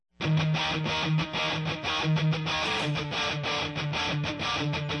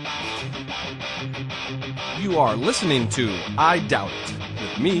You are listening to I Doubt It,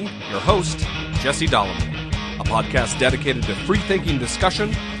 with me, your host, Jesse Dolomore, a podcast dedicated to free-thinking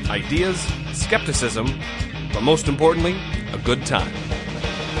discussion, ideas, skepticism, but most importantly, a good time.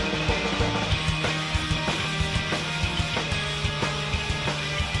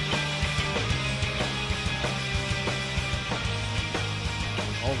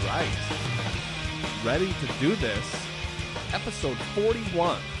 All right, ready to do this. Episode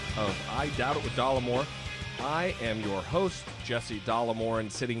 41 of I Doubt It with Dolomore. I am your host, Jesse Dolomore,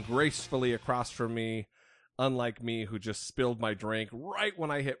 and sitting gracefully across from me, unlike me who just spilled my drink right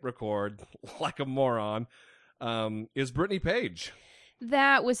when I hit record, like a moron, is Brittany Page.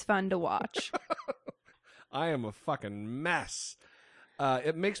 That was fun to watch. I am a fucking mess.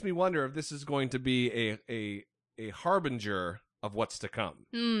 It makes me wonder if this is going to be a harbinger of what's to come.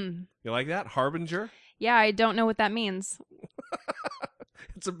 You like that? Harbinger? Yeah, I don't know what that means.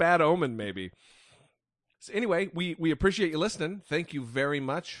 It's a bad omen, maybe. So anyway, we appreciate you listening. Thank you very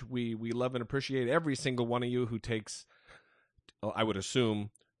much. We love and appreciate every single one of you who takes, I would assume,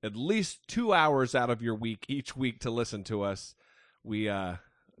 at least 2 hours out of your week each week to listen to us.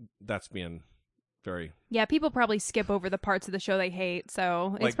 That's being very... Yeah, people probably skip over the parts of the show they hate,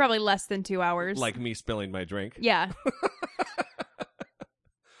 so it's probably less than 2 hours. Like me spilling my drink. Yeah.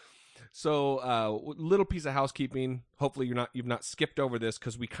 So, little piece of housekeeping. Hopefully you've not skipped over this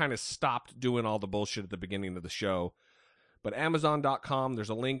because we kind of stopped doing all the bullshit at the beginning of the show. But Amazon.com, there's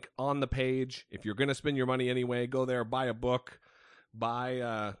a link on the page. If you're going to spend your money anyway, go there, buy a book,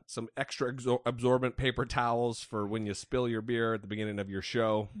 buy some extra absorbent paper towels for when you spill your beer at the beginning of your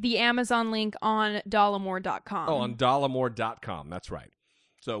show. The Amazon link on Dollamore.com. Oh, on Dollamore.com. That's right.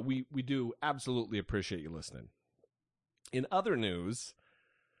 So we do absolutely appreciate you listening. In other news,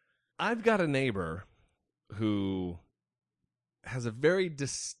 I've got a neighbor who has a very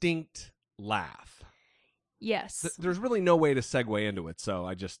distinct laugh. Yes. There's really no way to segue into it, so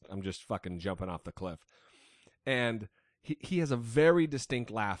I'm just fucking jumping off the cliff. And he has a very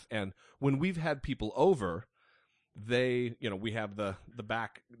distinct laugh, and when we've had people over, we have the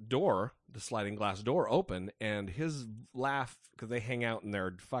back door, the sliding glass door open, and his laugh, because they hang out in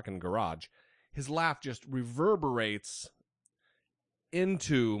their fucking garage, his laugh just reverberates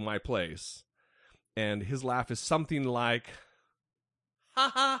into my place, and his laugh is something like ha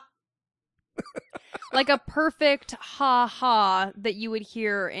ha. Like a perfect ha ha that you would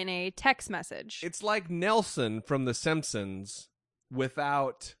hear in a text message. It's like Nelson from The Simpsons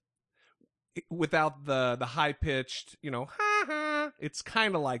without the high pitched, ha ha. It's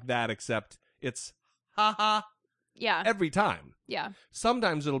kind of like that, except it's ha ha. Yeah. Every time. Yeah.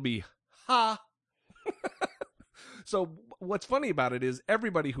 Sometimes it'll be ha. So what's funny about it is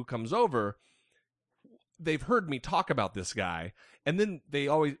everybody who comes over, they've heard me talk about this guy, and then they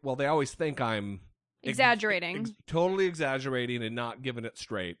always think I'm exaggerating, totally exaggerating and not giving it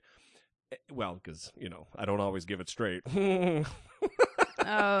straight. Well, because I don't always give it straight. Oh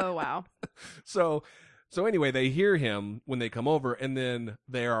wow. So anyway, they hear him when they come over, and then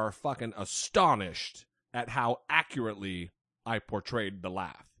they are fucking astonished at how accurately I portrayed the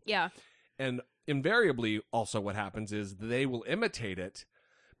laugh. Yeah. And invariably, also what happens is they will imitate it,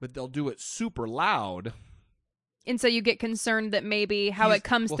 but they'll do it super loud. And so you get concerned that maybe how it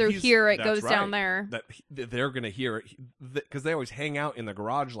comes through here, it goes down there. That they're going to hear it, because they always hang out in the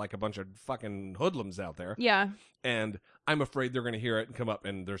garage like a bunch of fucking hoodlums out there. Yeah. And I'm afraid they're going to hear it and come up,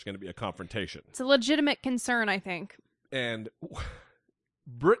 and there's going to be a confrontation. It's a legitimate concern, I think. And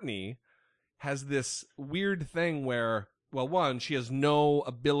Brittany has this weird thing where, well, one, she has no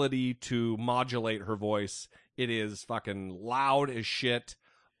ability to modulate her voice. It is fucking loud as shit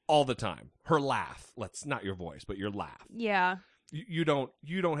all the time. Her laugh. Not your voice, but your laugh. Yeah. You don't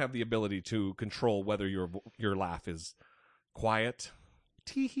have the ability to control whether your laugh is quiet,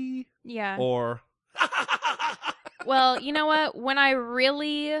 tee-hee, yeah, or well, you know what? When I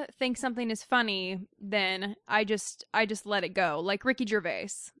really think something is funny, then I just let it go. Like Ricky Gervais.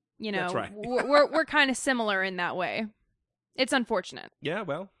 That's right. we're kind of similar in that way. It's unfortunate. Yeah,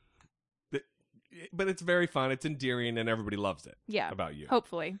 well, but it's very fun. It's endearing, and everybody loves it. Yeah, about you.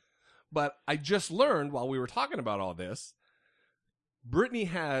 Hopefully. But I just learned while we were talking about all this, Brittany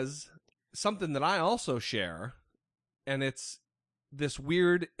has something that I also share, and it's this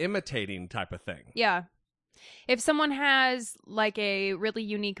weird imitating type of thing. Yeah. If someone has like a really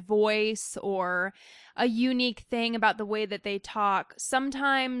unique voice or a unique thing about the way that they talk,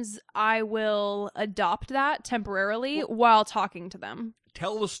 sometimes I will adopt that temporarily while talking to them.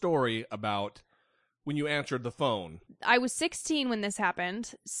 Tell the story about when you answered the phone. I was 16 when this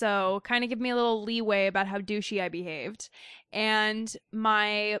happened, so kind of give me a little leeway about how douchey I behaved. And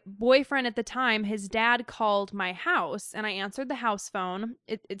my boyfriend at the time, his dad called my house, and I answered the house phone.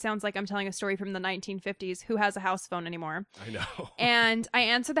 It sounds like I'm telling a story from the 1950s. Who has a house phone anymore? I know. And I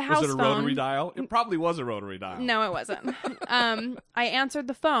answered the house phone. Was it a rotary dial? It probably was a rotary dial. No, it wasn't. I answered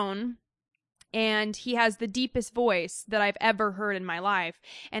the phone, and he has the deepest voice that I've ever heard in my life.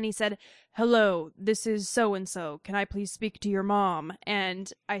 And he said, "Hello, this is so-and-so. Can I please speak to your mom?"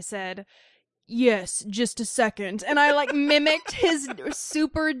 And I said, "Yes, just a second." And I like mimicked his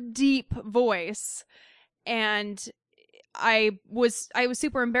super deep voice. And I was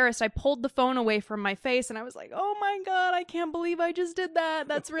super embarrassed. I pulled the phone away from my face and I was like, "Oh my God, I can't believe I just did that.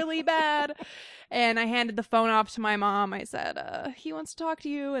 That's really bad." And I handed the phone off to my mom. I said, "He wants to talk to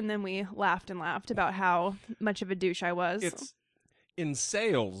you." And then we laughed and laughed about how much of a douche I was. It's in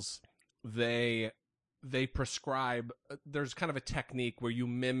sales, they prescribe, there's kind of a technique where you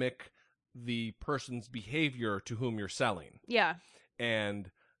mimic the person's behavior to whom you're selling. Yeah.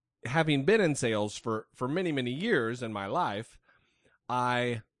 And having been in sales for many, many years in my life,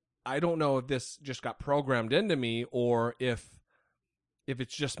 I don't know if this just got programmed into me or if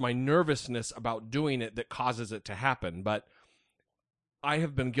it's just my nervousness about doing it that causes it to happen. But I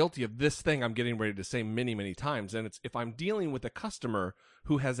have been guilty of this thing I'm getting ready to say many, many times. And it's if I'm dealing with a customer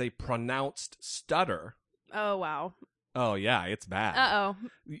who has a pronounced stutter. Oh, wow. Oh, yeah, it's bad. Uh-oh.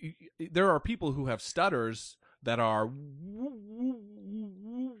 There are people who have stutters that are,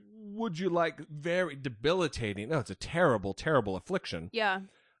 would you like, very debilitating. No, it's a terrible, terrible affliction. Yeah.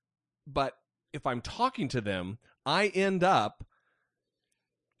 But if I'm talking to them, I end up,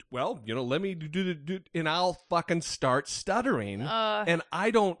 well, let me do, and I'll fucking start stuttering. And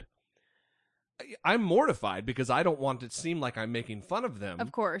I'm mortified because I don't want it to seem like I'm making fun of them.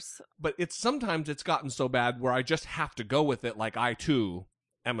 Of course. But sometimes it's gotten so bad where I just have to go with it like I, too,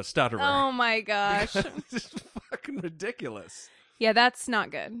 am a stutterer. Oh, my gosh. It's just fucking ridiculous. Yeah, that's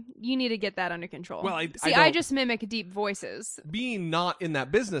not good. You need to get that under control. Well, I just mimic deep voices. Being not in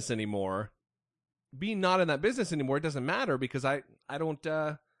that business anymore, it doesn't matter because I don't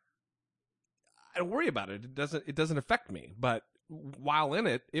worry about it. It doesn't affect me. But while in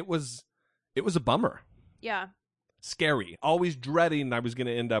it, it was a bummer. Yeah. Scary. Always dreading I was going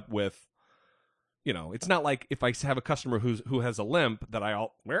to end up with, it's not like if I have a customer who has a limp that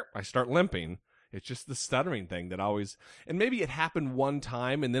I start limping. It's just the stuttering thing that always, and maybe it happened one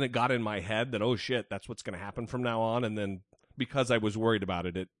time and then it got in my head that, oh shit, that's what's going to happen from now on. And then because I was worried about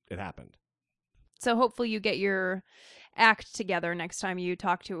it, it happened. So hopefully you get your act together next time you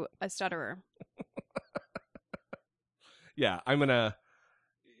talk to a stutterer. Yeah,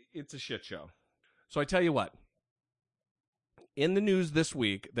 it's a shit show. So I tell you what, in the news this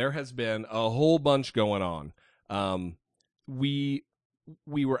week, there has been a whole bunch going on. We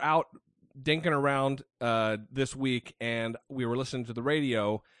were out dinking around this week, and we were listening to the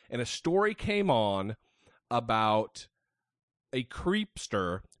radio, and a story came on about a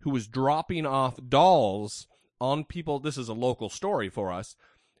creepster who was dropping off dolls on people. This is a local story for us.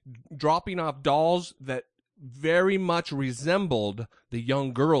 Dropping off dolls that very much resembled the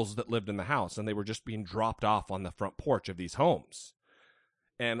young girls that lived in the house, and they were just being dropped off on the front porch of these homes.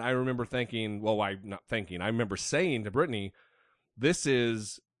 And I remember thinking, I remember saying to Brittany, this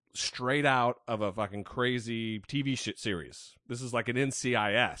is straight out of a fucking crazy TV shit series. This is like an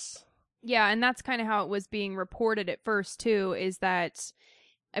NCIS. Yeah, and that's kind of how it was being reported at first, too, is that,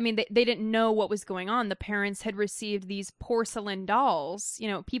 I mean, they didn't know what was going on. The parents had received these porcelain dolls.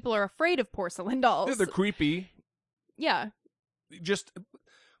 People are afraid of porcelain dolls. Yeah, they're creepy. Yeah. Just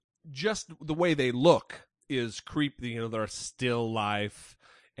the way they look is creepy. They're still life,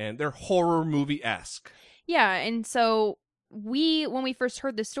 and they're horror movie-esque. Yeah, and so when we first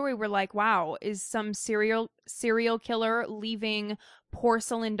heard the story, we're like, wow, is some serial killer leaving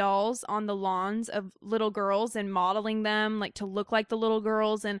porcelain dolls on the lawns of little girls and modeling them to look like the little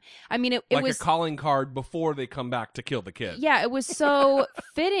girls? And I mean, it was a calling card before they come back to kill the kid. Yeah, it was so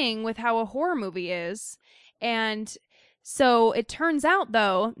fitting with how a horror movie is. And so it turns out,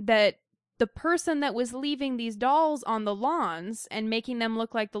 though, that the person that was leaving these dolls on the lawns and making them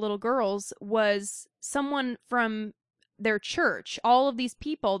look like the little girls was someone from their church. All of these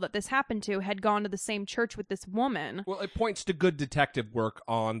people that this happened to had gone to the same church with this woman. Well, it points to good detective work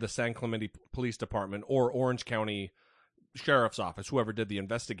on the San Clemente Police Department or Orange County Sheriff's Office, whoever did the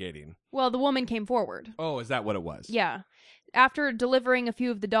investigating. Well, the woman came forward. Oh, is that what it was? Yeah. After delivering a few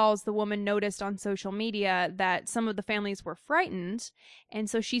of the dolls, the woman noticed on social media that some of the families were frightened, and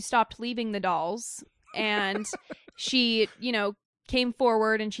so she stopped leaving the dolls, and she, came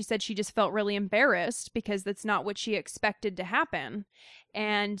forward and she said she just felt really embarrassed because that's not what she expected to happen.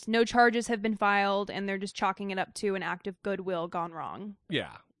 And no charges have been filed, and they're just chalking it up to an act of goodwill gone wrong.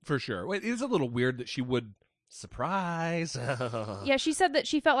 Yeah, for sure. It is a little weird that she would surprise. Yeah, she said that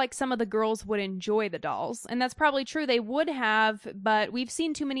she felt like some of the girls would enjoy the dolls, and that's probably true. They would have, but we've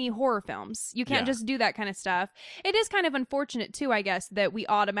seen too many horror films. You can't just do that kind of stuff. It is kind of unfortunate, too, I guess, that we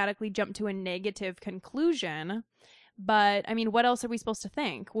automatically jump to a negative conclusion. But, I mean, what else are we supposed to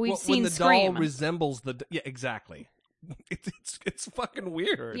think? We've seen Scream. When the doll resembles the... Yeah, exactly. It's fucking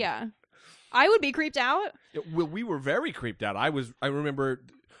weird. Yeah. I would be creeped out. We were very creeped out. I remember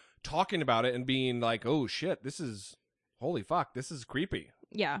talking about it and being like, oh, shit, holy fuck, this is creepy.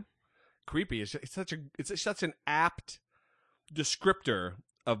 Yeah. Creepy. It's such an apt descriptor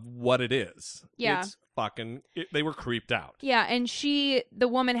of what it is. Yeah. It's they were creeped out. Yeah, and the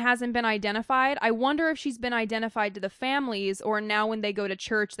woman hasn't been identified. I wonder if she's been identified to the families, or now when they go to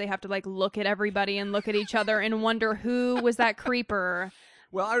church, they have to like look at everybody and look at each other and wonder who was that creeper.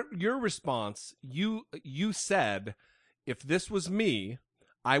 Well, your response, you said, if this was me,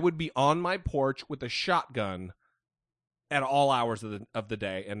 I would be on my porch with a shotgun at all hours of the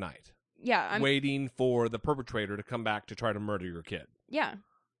day and night. Yeah, waiting for the perpetrator to come back to try to murder your kid. Yeah.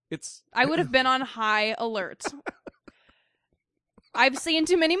 I would have been on high alert. I've seen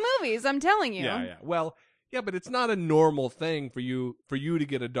too many movies, I'm telling you. Yeah. Well, yeah, but it's not a normal thing for you to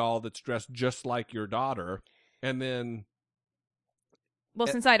get a doll that's dressed just like your daughter, and then... Well,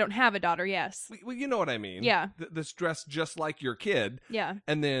 since I don't have a daughter, yes. Well, you know what I mean. Yeah. That's dressed just like your kid. Yeah.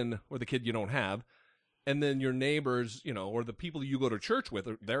 And then, or the kid you don't have, and then your neighbors, or the people you go to church with,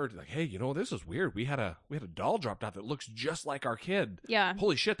 they're like, hey, this is weird. We had a doll dropped out that looks just like our kid. Yeah.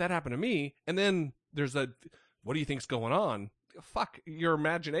 Holy shit, that happened to me. And then there's what do you think's going on? Fuck, your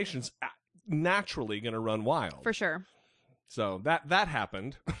imagination's naturally going to run wild. For sure. So that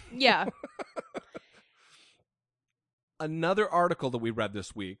happened. Yeah. Another article that we read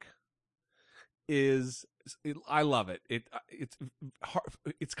this week I love it.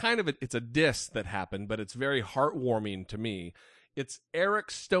 It's kind of it's a diss that happened, but it's very heartwarming to me. It's Eric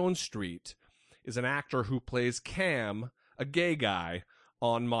Stonestreet is an actor who plays Cam, a gay guy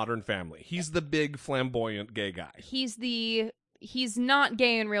on Modern Family. He's the big flamboyant gay guy. He's not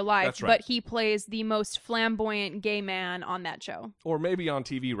gay in real life, That's right. But he plays the most flamboyant gay man on that show. Or maybe on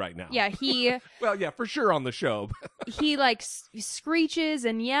TV right now. Yeah, well, yeah, for sure on the show. He like screeches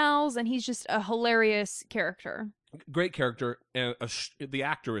and yells, and he's just a hilarious character. Great character, and the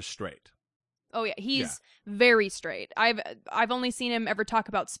actor is straight. Oh yeah, he's very straight. I've only seen him ever talk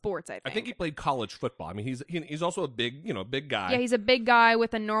about sports. I think he played college football. I mean, he's also a big guy. Yeah, he's a big guy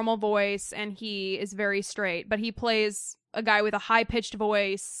with a normal voice, and he is very straight. But he plays a guy with a high pitched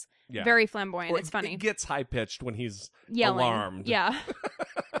voice, very flamboyant. It's funny. It gets high pitched when he's yelling. Alarmed. Yeah.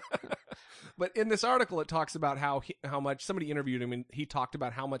 But in this article, it talks about how much somebody interviewed him, and he talked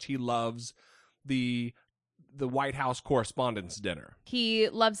about how much he loves the White House Correspondents' Dinner. He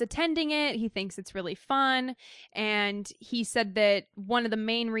loves attending it. He thinks it's really fun. And he said that one of the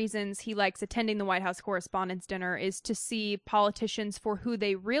main reasons he likes attending the White House Correspondents' Dinner is to see politicians for who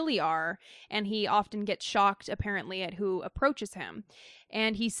they really are. And he often gets shocked, apparently, at who approaches him.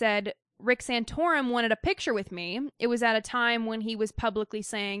 And he said, Rick Santorum wanted a picture with me. It was at a time when he was publicly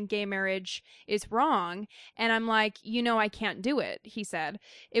saying gay marriage is wrong. And I'm like, I can't do it, he said.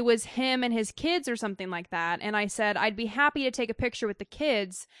 It was him and his kids or something like that. And I said, I'd be happy to take a picture with the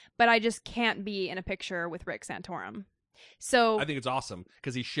kids, but I just can't be in a picture with Rick Santorum. So I think it's awesome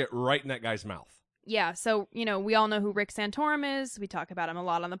because he shit right in that guy's mouth. Yeah. So, we all know who Rick Santorum is. We talk about him a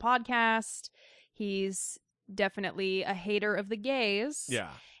lot on the podcast. He's definitely a hater of the gays.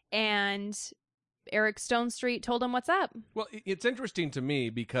 Yeah. And Eric Stonestreet told him what's up. Well, it's interesting to me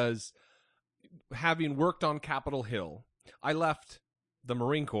because having worked on Capitol Hill, I left the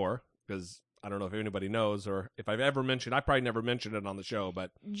Marine Corps because I don't know if anybody knows or if I've ever mentioned, I probably never mentioned it on the show,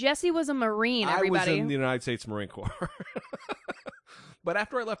 but Jesse was a Marine, everybody. I was in the United States Marine Corps. But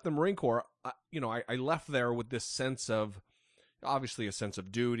after I left the Marine Corps, I left there with this sense of, obviously a sense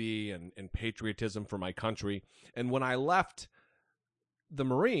of duty and patriotism for my country. And when I left the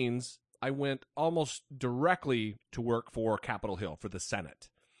Marines, I went almost directly to work for Capitol Hill, for the Senate,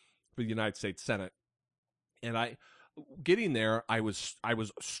 for the United States Senate. And getting there, I was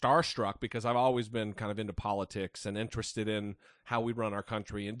starstruck because I've always been kind of into politics and interested in how we run our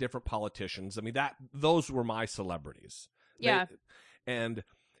country and different politicians. I mean, those were my celebrities. Yeah. And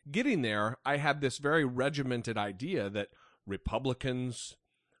getting there, I had this very regimented idea that Republicans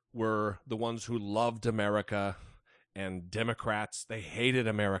were the ones who loved America, and Democrats, they hated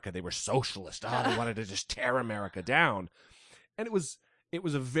America. They were socialist. They wanted to just tear America down. And it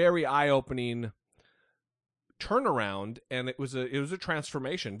was a very eye-opening turnaround, and it was a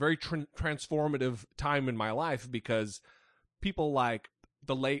transformation, very transformative time in my life, because people like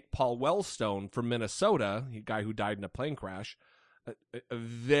the late Paul Wellstone from Minnesota, the guy who died in a plane crash, a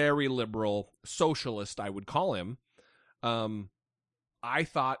very liberal socialist, I would call him. I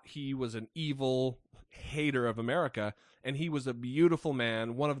thought he was an evil hater of America, and he was a beautiful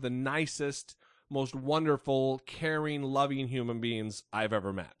man, one of the nicest, most wonderful, caring, loving human beings I've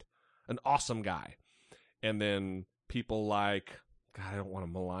ever met. An awesome guy. And then people like, God, I don't want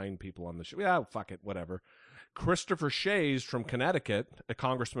to malign people on the show. Yeah, fuck it, whatever. Christopher Shays from Connecticut, a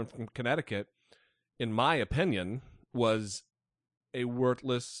congressman from Connecticut, in my opinion, was a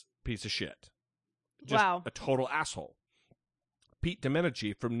worthless piece of shit. Just wow. a total asshole. Pete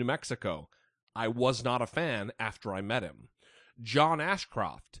Domenici from New Mexico, I was not a fan after I met him. John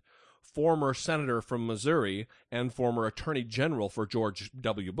Ashcroft, former senator from Missouri and former attorney general for George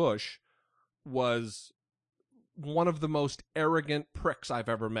W. Bush, was one of the most arrogant pricks I've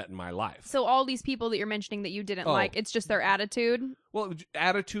ever met in my life. So all these people that you're mentioning that you didn't like, it's just their attitude? Well,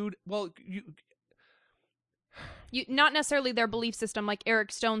 you not necessarily their belief system. Like Eric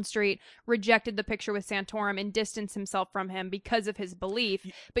Stonestreet rejected the picture with Santorum and distanced himself from him because of his belief.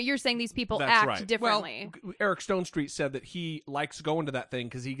 But you're saying these people act differently. Well, Eric Stonestreet said that he likes going to that thing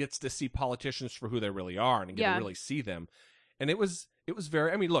because he gets to see politicians for who they really are and get to really see them. And it was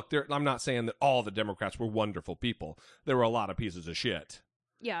very, I mean, look, I'm not saying that all the Democrats were wonderful people. There were a lot of pieces of shit.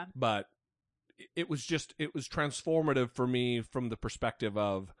 Yeah. But it was transformative for me from the perspective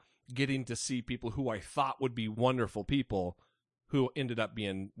of getting to see people who I thought would be wonderful people who ended up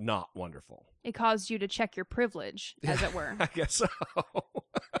being not wonderful. It caused you to check your privilege, as it were. I guess so.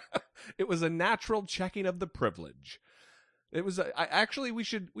 It was a natural checking of the privilege. It was actually we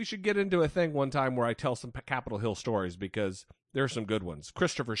should get into a thing one time where I tell some Capitol Hill stories, because there are some good ones.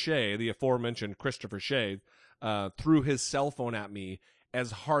 Christopher Shea, the aforementioned Christopher Shea, threw his cell phone at me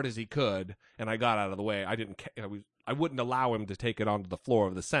as hard as he could, and I got out of the way. I wouldn't allow him to take it onto the floor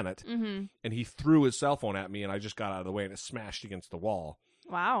of the Senate, and he threw his cell phone at me, and I just got out of the way, and it smashed against the wall.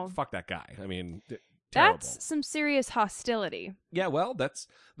 Wow. Fuck that guy. I mean, terrible. That's some serious hostility. Yeah, well,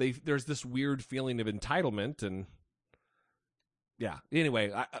 there's this weird feeling of entitlement, and yeah.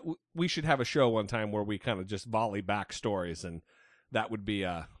 Anyway, we should have a show one time where we kind of just volley back stories, and that would be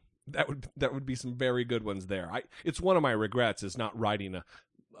some very good ones there. It's one of my regrets is not writing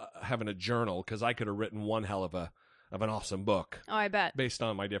having a journal, because I could have written one hell of an awesome book. Oh, I bet. Based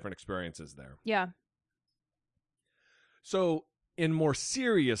on my different experiences there. Yeah. So, in more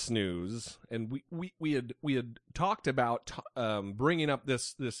serious news, and we had talked about bringing up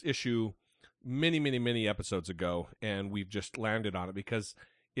this issue many episodes ago, and we've just landed on it because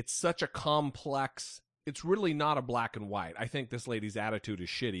it's such a complex. It's really not a black and white. I think this lady's attitude is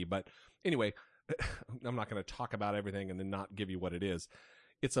shitty, but anyway, I'm not going to talk about everything and then not give you what it is.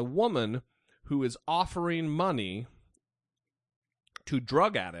 It's a woman who is offering money to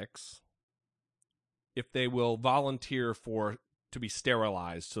drug addicts if they will volunteer to be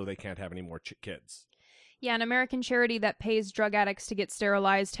sterilized so they can't have any more kids. Yeah, an American charity that pays drug addicts to get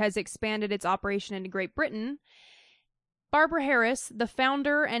sterilized has expanded its operation into Great Britain. Barbara Harris, the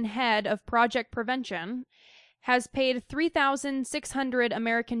founder and head of Project Prevention, has paid 3,600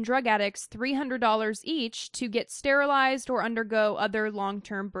 American drug addicts $300 each to get sterilized or undergo other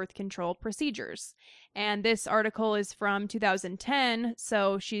long-term birth control procedures. And this article is from 2010,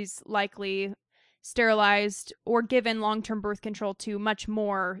 so she's likely sterilized or given long-term birth control to much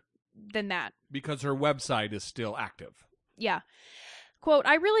more than that. Because her website is still active. Yeah. Quote,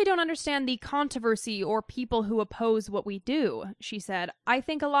 "I really don't understand the controversy or people who oppose what we do," she said. "I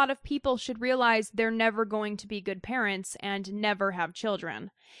think a lot of people should realize they're never going to be good parents and never have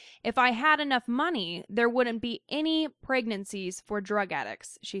children. If I had enough money, there wouldn't be any pregnancies for drug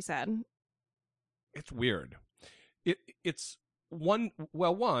addicts," she said. It's weird. It's one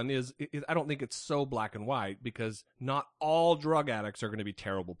is I don't think it's so black and white, because not all drug addicts are going to be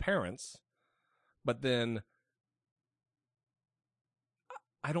terrible parents, but then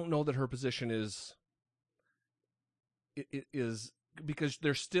I don't know that her position is because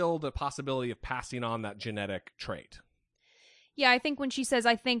there's still the possibility of passing on that genetic trait. Yeah, I think when she says,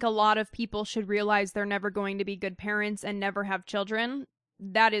 "I think a lot of people should realize they're never going to be good parents and never have children,"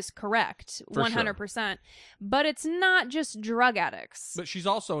 that is correct, 100%. Sure. But it's not just drug addicts. But she's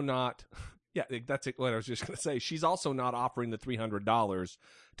also not, yeah, that's what I was just going to say. She's also not offering the $300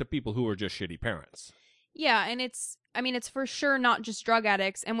 to people who are just shitty parents. Yeah, and it's for sure not just drug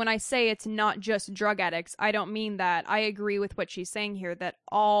addicts. And when I say it's not just drug addicts, I don't mean that. I agree with what she's saying here, that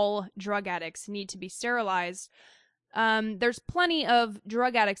all drug addicts need to be sterilized. There's plenty of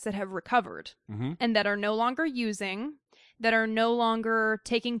drug addicts that have recovered Mm-hmm. and that are no longer using, that are no longer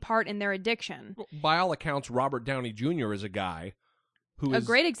taking part in their addiction. By all accounts, Robert Downey Jr. is a guy who A is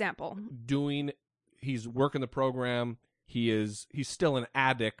great example. he's working the program. He's still an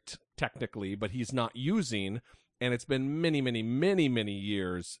addict technically, but he's not using, and it's been many, many, many, many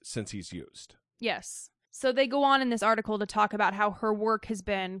years since he's used. Yes. So they go on in this article to talk about how her work has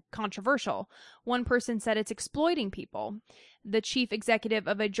been controversial. One person said it's exploiting people. The chief executive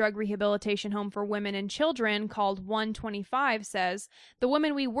of a drug rehabilitation home for women and children called 125 says, "The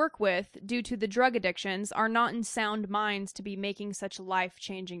women we work with, due to the drug addictions, are not in sound minds to be making such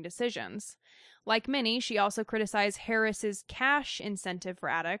life-changing decisions." Like many, she also criticized Harris's cash incentive for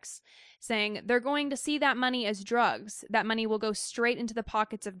addicts, saying they're going to see that money as drugs. That money will go straight into the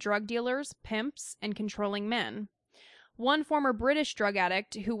pockets of drug dealers, pimps, and controlling men. One former British drug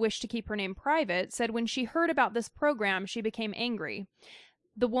addict who wished to keep her name private said when she heard about this program, she became angry.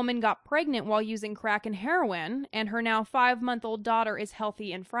 The woman got pregnant while using crack and heroin, and her now 5-month-old daughter is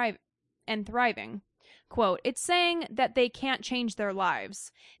healthy and thriving. Quote, "It's saying that they can't change their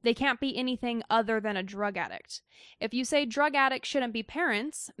lives. They can't be anything other than a drug addict. If you say drug addicts shouldn't be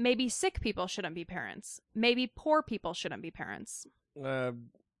parents, maybe sick people shouldn't be parents. Maybe poor people shouldn't be parents."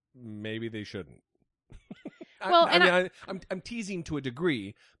 Maybe they shouldn't. Well, I'm teasing to a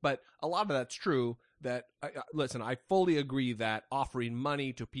degree, but a lot of that's true. That listen, I fully agree that offering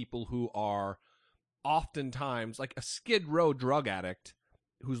money to people who are oftentimes like a Skid Row drug addict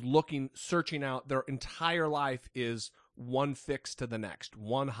who's searching out, their entire life is one fix to the next,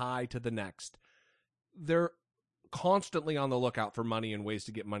 one high to the next. They're constantly on the lookout for money and ways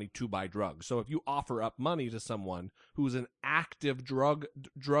to get money to buy drugs. So if you offer up money to someone who's an active drug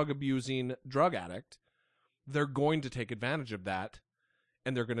abusing drug addict, they're going to take advantage of that,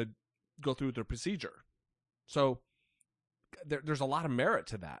 and they're going to go through the procedure. So there's a lot of merit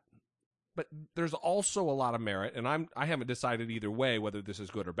to that. But there's also a lot of merit, and I haven't decided either way whether this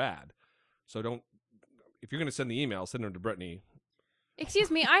is good or bad. So if you're going to send the email, send them to Brittany. Excuse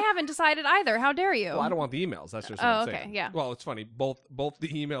me, I haven't decided either. How dare you? Well, I don't want the emails. That's just what I'm saying. Okay, yeah. Well, it's funny. Both the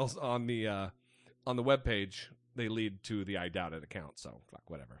emails on the webpage, they lead to the I Doubt It account. So fuck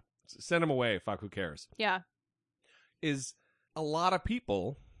whatever. Send them away. Fuck, who cares? Yeah. Is a lot of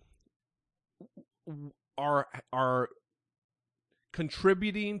people are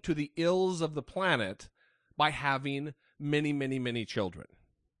contributing to the ills of the planet by having many, many, many children.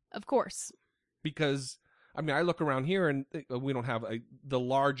 Of course. Because, I mean, I look around here and we don't have the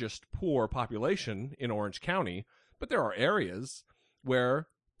largest poor population in Orange County, but there are areas where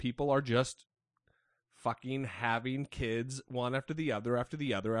people are just fucking having kids one after the other, after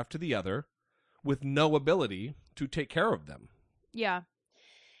the other, after the other, with no ability to take care of them. Yeah.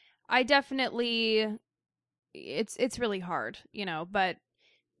 I definitely... It's really hard, but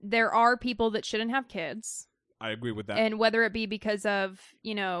there are people that shouldn't have kids. I agree with that. And whether it be because of,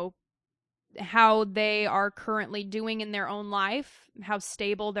 how they are currently doing in their own life, how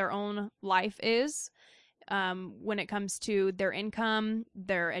stable their own life is, when it comes to their income,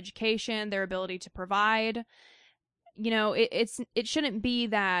 their education, their ability to provide, it shouldn't be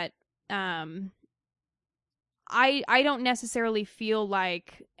that, I don't necessarily feel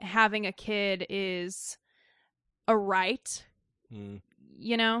like having a kid is a right,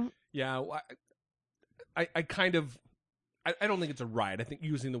 Yeah, I kind of, I don't think it's a right. I think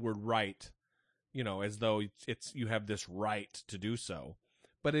using the word right, as though it's you have this right to do so,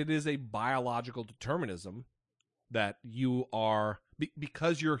 but it is a biological determinism that you are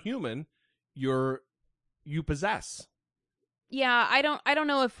because you're human, you possess. Yeah, I don't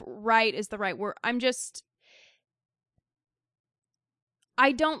know if right is the right word.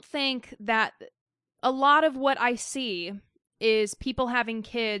 I don't think that. A lot of what I see is people having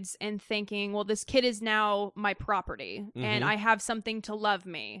kids and thinking, well, this kid is now my property and I have something to love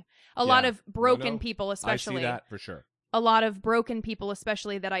me. A lot of broken people, especially. I see that for sure. A lot of broken people,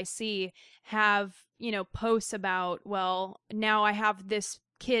 especially that I see, have, posts about, well, now I have this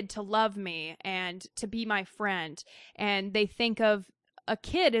kid to love me and to be my friend. And they think of a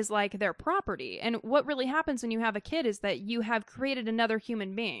kid is like their property. And what really happens when you have a kid is that you have created another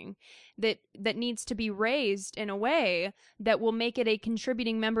human being that needs to be raised in a way that will make it a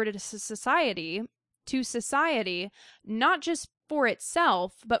contributing member to society, not just for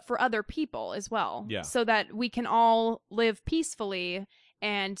itself, but for other people as well. Yeah. So that we can all live peacefully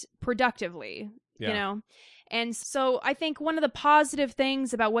and productively, And so I think one of the positive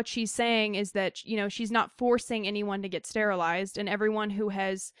things about what she's saying is that, she's not forcing anyone to get sterilized, and everyone who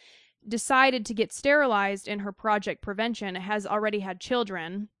has decided to get sterilized in her Project Prevention has already had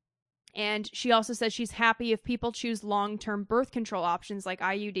children. And she also says she's happy if people choose long-term birth control options like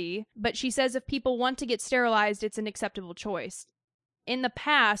IUD, but she says if people want to get sterilized, it's an acceptable choice. In the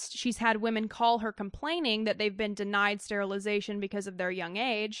past, she's had women call her complaining that they've been denied sterilization because of their young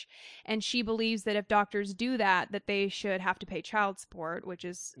age, and she believes that if doctors do that, that they should have to pay child support, which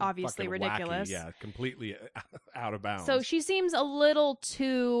is obviously Fucking ridiculous. wacky, yeah, completely out of bounds. So she seems a little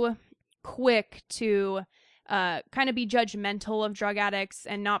too quick to kind of be judgmental of drug addicts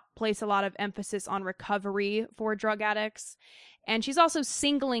and not place a lot of emphasis on recovery for drug addicts. And she's also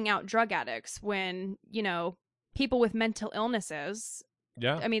singling out drug addicts when, you know, people with mental illnesses.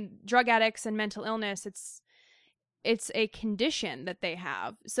 Yeah. I mean, drug addicts and mental illness, it's a condition that they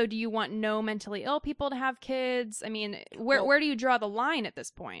have. So do you want no mentally ill people to have kids? I mean, where do you draw the line at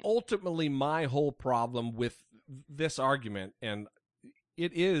this point? Ultimately, my whole problem with this argument, and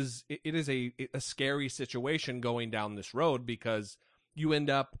it is a scary situation going down this road, because you end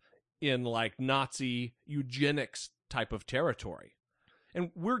up in like Nazi eugenics type of territory.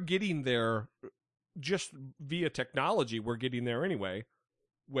 And we're getting there just via technology. We're getting there anyway,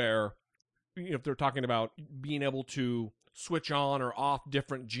 where, you know, if they're talking about being able to switch on or off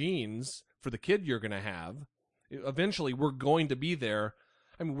different genes for the kid you're going to have, eventually we're going to be there.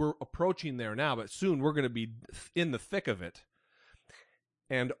 I mean, we're approaching there now, but soon we're going to be in the thick of it.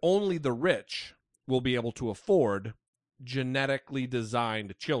 And only the rich will be able to afford genetically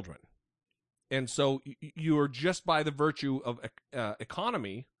designed children. And so you're, just by the virtue of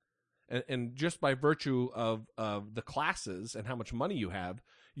economy and just by virtue of the classes and how much money you have,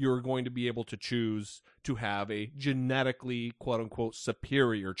 you're going to be able to choose to have a genetically, quote unquote,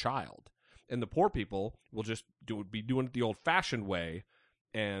 superior child. And the poor people will just be doing it the old fashioned way,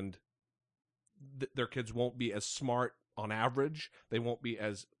 and their kids won't be as smart on average. They won't be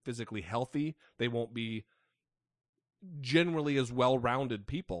as physically healthy. They won't be generally as well-rounded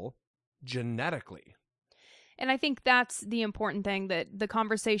people genetically. And I think that's the important thing, that the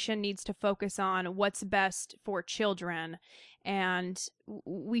conversation needs to focus on what's best for children. And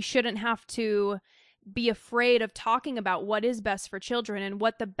we shouldn't have to be afraid of talking about what is best for children and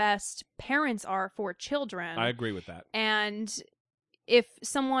what the best parents are for children. I agree with that. And if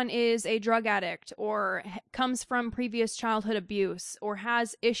someone is a drug addict or comes from previous childhood abuse or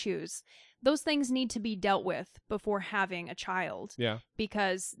has issues, those things need to be dealt with before having a child. Yeah.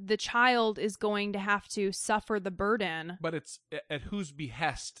 Because the child is going to have to suffer the burden. But it's at whose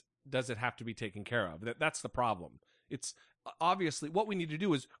behest does it have to be taken care of? That's the problem. It's obviously what we need to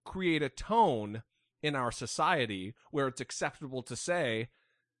do is create a tone in our society where it's acceptable to say,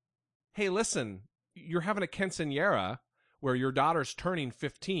 hey, listen, you're having a quinceañera where your daughter's turning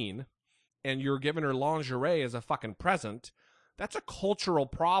 15 and you're giving her lingerie as a fucking present. That's a cultural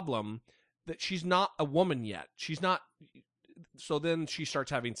problem, that she's not a woman yet. She's not. So then she starts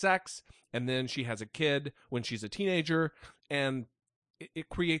having sex, and then she has a kid when she's a teenager, and it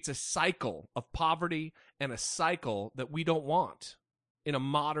creates a cycle of poverty and a cycle that we don't want in a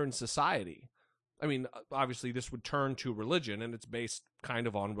modern society. I mean, obviously this would turn to religion, and it's based kind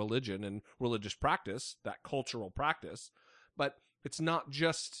of on religion and religious practice, that cultural practice. But it's not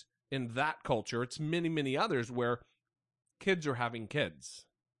just in that culture. It's many, many others where kids are having kids.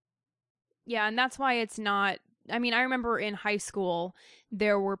 Yeah, and that's why it's not... I mean, I remember in high school,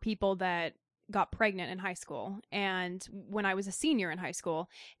 there were people that got pregnant in high school, and when I was a senior in high school,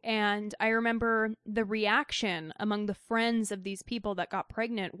 and I remember the reaction among the friends of these people that got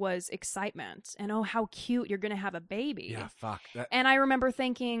pregnant was excitement, and oh, how cute, you're gonna have a baby. Yeah, fuck that. And I remember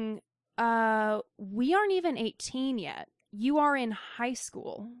thinking, we aren't even 18 yet. You are in high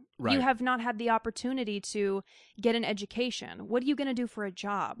school. Right. You have not had the opportunity to get an education. What are you going to do for a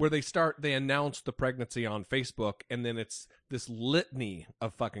job? Where they announce the pregnancy on Facebook, and then it's this litany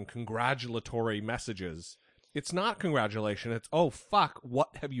of fucking congratulatory messages. It's not congratulation. It's, oh, fuck,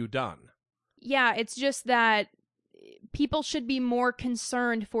 what have you done? Yeah, it's just that people should be more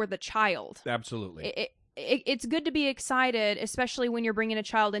concerned for the child. Absolutely. It's good to be excited, especially when you're bringing a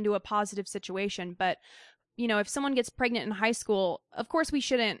child into a positive situation, but you know, if someone gets pregnant in high school, of course we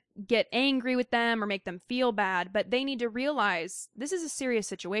shouldn't get angry with them or make them feel bad, but they need to realize this is a serious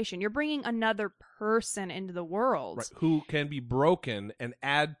situation. You're bringing another person into the world. Right. Who can be broken and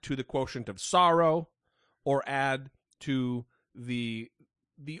add to the quotient of sorrow or add to the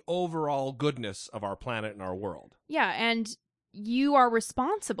overall goodness of our planet and our world. Yeah, and you are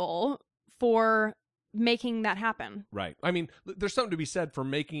responsible for making that happen. Right. I mean, there's something to be said for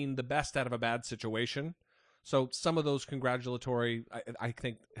making the best out of a bad situation. So some of those congratulatory, I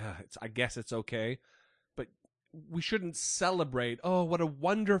think, I guess it's okay, but we shouldn't celebrate, oh, what a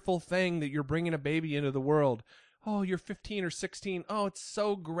wonderful thing that you're bringing a baby into the world. oh, you're 15 or 16. Oh, it's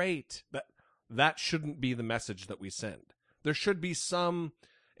so great. That shouldn't be the message that we send. There should be some,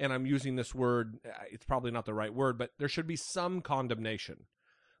 and I'm using this word, it's probably not the right word, but there should be some condemnation.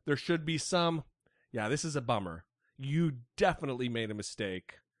 There should be some, yeah, this is a bummer. You definitely made a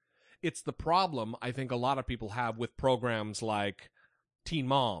mistake. It's the problem I think a lot of people have with programs like Teen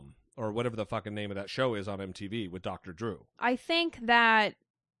Mom or whatever the fucking name of that show is on MTV with Dr. Drew. I think that,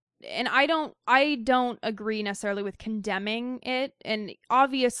 and I don't agree necessarily with condemning it. And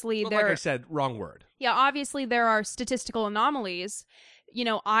obviously Like I said, wrong word. Yeah, obviously there are statistical anomalies. You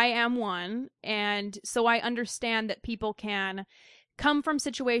know, I am one, and so I understand that people can come from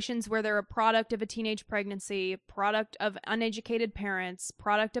situations where they're a product of a teenage pregnancy, product of uneducated parents,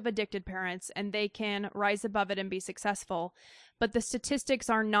 product of addicted parents, and they can rise above it and be successful. But the statistics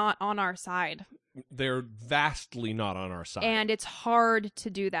are not on our side. They're vastly not on our side. And it's hard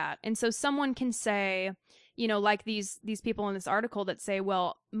to do that. And so someone can say, you know, like these people in this article that say,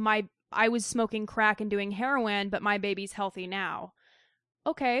 well, I was smoking crack and doing heroin, but my baby's healthy now.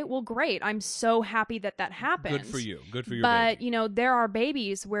 Okay, well, great. I'm so happy that happened. Good for you. Good for your baby. baby. You know, there are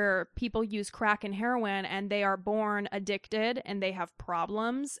babies where people use crack and heroin and they are born addicted and they have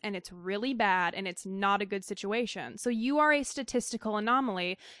problems and it's really bad and it's not a good situation. So you are a statistical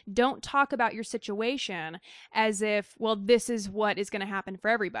anomaly. Don't talk about your situation as if, well, this is what is going to happen for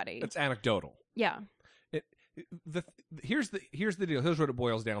everybody. It's anecdotal. Yeah. Here's the deal. Here's what it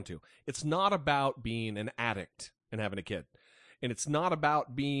boils down to. It's not about being an addict and having a kid. And it's not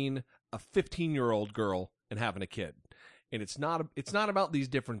about being a 15-year-old girl and having a kid. And it's not about these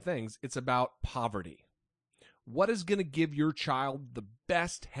different things. It's about poverty. What is going to give your child the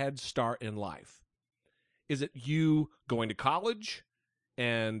best head start in life? Is it you going to college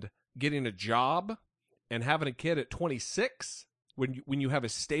and getting a job and having a kid at 26 when you have a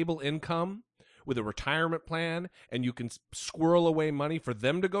stable income with a retirement plan and you can squirrel away money for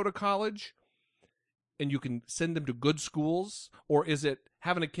them to go to college? And you can send them to good schools? Or is it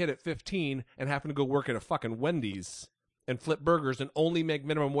having a kid at 15 and having to go work at a fucking Wendy's and flip burgers and only make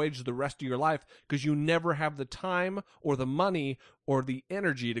minimum wage the rest of your life because you never have the time or the money or the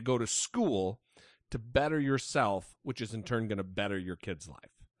energy to go to school to better yourself, which is in turn going to better your kid's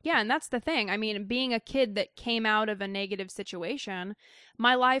life? Yeah, and that's the thing. I mean, being a kid that came out of a negative situation,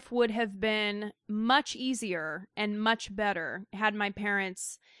 my life would have been much easier and much better had my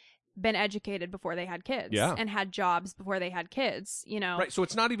parents been educated before they had kids and had jobs before they had kids, you know. Right. So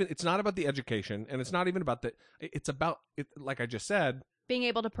it's not about the education, and it's not even about it's about it, like I just said, being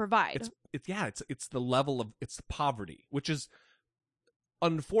able to provide. It's the level of it's poverty, which is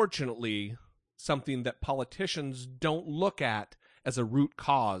unfortunately something that politicians don't look at as a root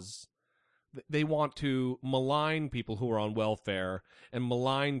cause. They want to malign people who are on welfare and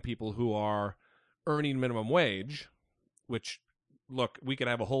malign people who are earning minimum wage, which, look, we could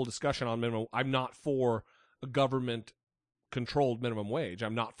have a whole discussion on minimum. I'm not for a government-controlled minimum wage.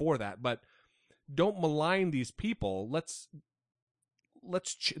 I'm not for that. But don't malign these people. That's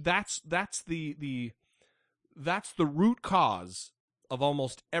the root cause of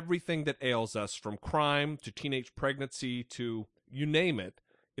almost everything that ails us, from crime to teenage pregnancy to you name it.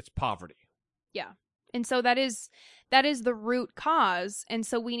 It's poverty. Yeah, and so that is the root cause, and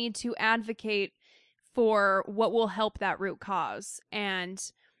so we need to advocate for what will help that root cause. And,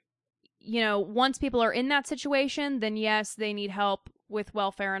 you know, once people are in that situation, then yes, they need help with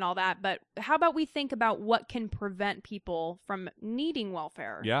welfare and all that. But how about we think about what can prevent people from needing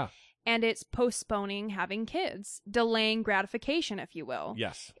welfare? Yeah. And it's postponing having kids, delaying gratification, if you will.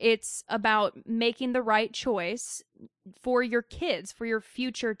 Yes. It's about making the right choice for your kids, for your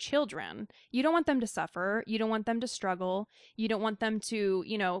future children. You don't want them to suffer. You don't want them to struggle. You don't want them to,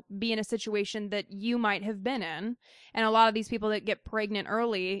 you know, be in a situation that you might have been in. And a lot of these people that get pregnant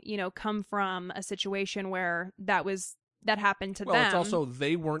early, you know, come from a situation where that happened to them. Well, it's also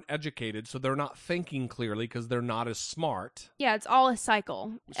they weren't educated, so they're not thinking clearly because they're not as smart. Yeah, it's all a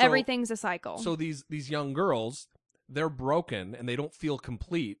cycle. So, everything's a cycle. So these young girls, they're broken and they don't feel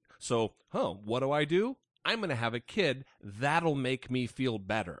complete. So, what do? I'm going to have a kid. That'll make me feel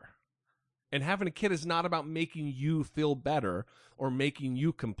better. And having a kid is not about making you feel better or making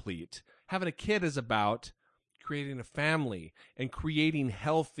you complete. Having a kid is about creating a family and creating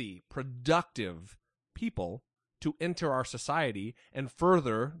healthy, productive people to enter our society and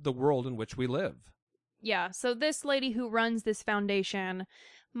further the world in which we live. Yeah, so this lady who runs this foundation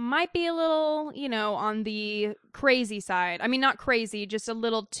might be a little, you know, on the crazy side. I mean, not crazy, just a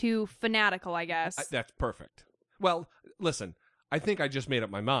little too fanatical, I guess. That's perfect. Well, listen, I think I just made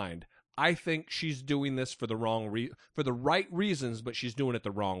up my mind. I think she's doing this for the right reasons, but she's doing it the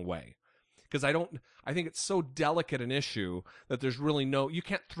wrong way. Because I think it's so delicate an issue that there's really you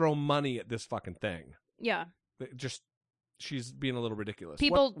can't throw money at this fucking thing. Yeah. She's being a little ridiculous.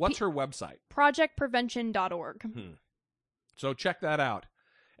 What's her website? Projectprevention.org. So check that out.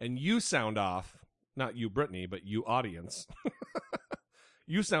 And you sound off, not you, Brittany, but you, audience.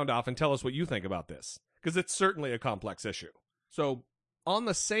 You sound off and tell us what you think about this, because it's certainly a complex issue. So on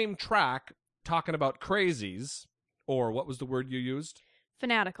the same track, talking about crazies, or what was the word you used?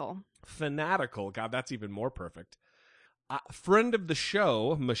 Fanatical. God, that's even more perfect. A friend of the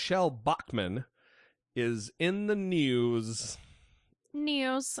show, Michele Bachmann, is in the news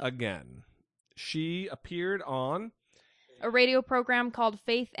again. She appeared on a radio program called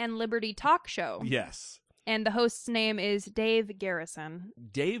Faith and Liberty Talk Show. Yes. And the host's name is Dave Garrison.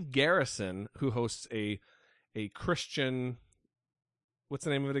 Dave Garrison, who hosts a Christian, what's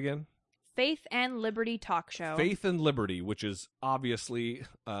the name of it again? Faith and Liberty Talk Show. Faith and Liberty, which is obviously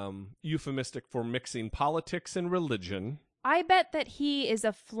euphemistic for mixing politics and religion. I bet that he is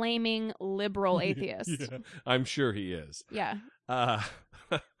a flaming liberal atheist. Yeah, I'm sure he is. Yeah.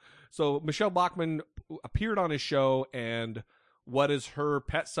 So Michele Bachmann appeared on his show, and what is her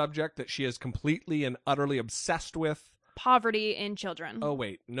pet subject that she is completely and utterly obsessed with? Poverty in children. Oh,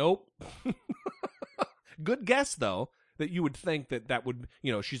 wait. Nope. Good guess, though, that you would think that would,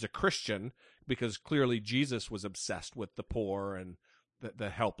 she's a Christian, because clearly Jesus was obsessed with the poor and the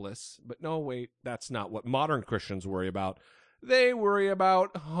helpless. But no, wait, that's not what modern Christians worry about. They worry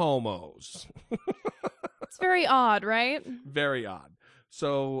about homos. It's very odd, right? Very odd.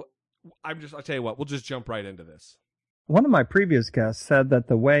 So I'll tell you what, we'll just jump right into this. One of my previous guests said that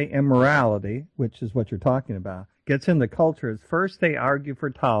the way immorality, which is what you're talking about, gets in the culture is first they argue for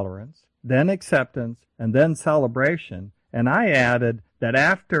tolerance, then acceptance, and then celebration. And I added that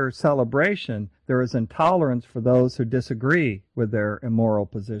after celebration, there is intolerance for those who disagree with their immoral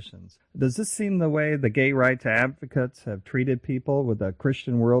positions. Does this seem the way the gay rights advocates have treated people with a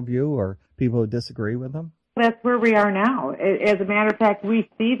Christian worldview or people who disagree with them? That's where we are now. As a matter of fact, we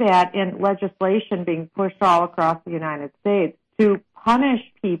see that in legislation being pushed all across the United States to punish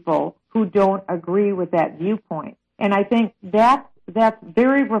people who don't agree with that viewpoint. And I think that's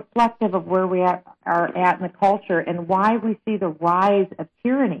very reflective of where we are at in the culture and why we see the rise of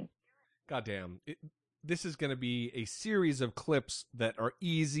tyranny. Goddamn. This is going to be a series of clips that are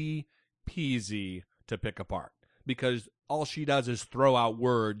easy peasy to pick apart, because all she does is throw out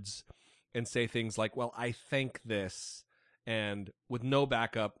words and say things like, well, I think this, and with no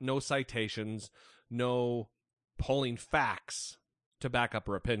backup, no citations, no pulling facts to back up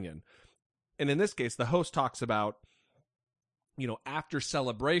her opinion. And in this case, the host talks about, after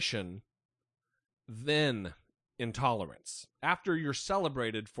celebration, then intolerance. After you're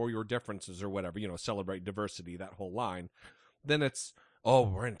celebrated for your differences or whatever, celebrate diversity, that whole line, then it's, oh,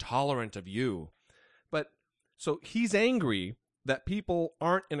 we're intolerant of you. But so he's angry that people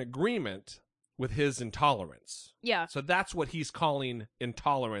aren't in agreement with his intolerance. Yeah. So that's what he's calling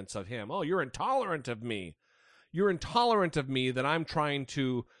intolerance of him. Oh, you're intolerant of me. You're intolerant of me that I'm trying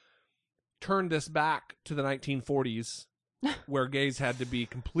to turn this back to the 1940s where gays had to be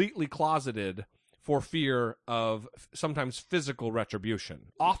completely closeted for fear of sometimes physical retribution.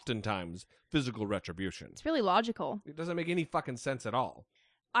 Oftentimes physical retribution. It's really logical. It doesn't make any fucking sense at all.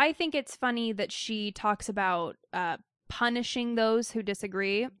 I think it's funny that she talks about punishing those who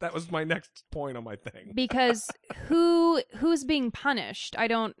disagree. That was my next point on my thing. Because who's being punished? I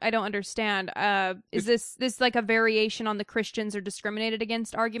don't understand. Is this like a variation on the Christians are discriminated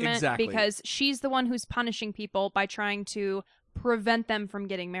against argument? Exactly. Because she's the one who's punishing people by trying to prevent them from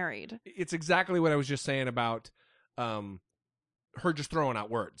getting married. It's exactly what I was just saying about her just throwing out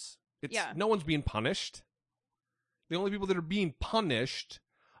words. No one's being punished. The only people that are being punished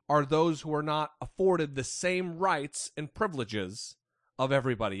are those who are not afforded the same rights and privileges of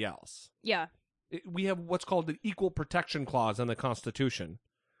everybody else. Yeah. We have what's called the Equal Protection Clause in the Constitution,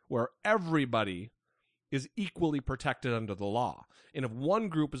 where everybody is equally protected under the law. And if one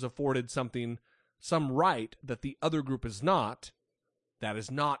group is afforded some right that the other group is not, that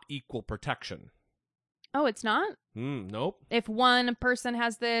is not equal protection. Oh, it's not? Nope. If one person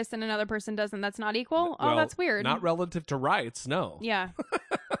has this and another person doesn't, that's not equal? Well, that's weird. Not relative to rights, no. Yeah.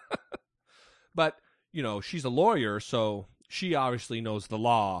 But, she's a lawyer, so she obviously knows the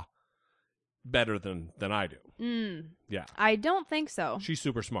law better than I do. Yeah. I don't think so. She's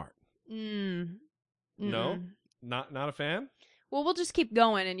super smart. No? Not a fan? Well, we'll just keep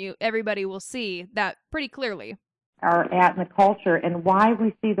going, and everybody will see that pretty clearly. Are at in the culture and why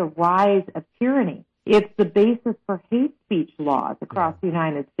we see the rise of tyranny. It's the basis for hate speech laws across the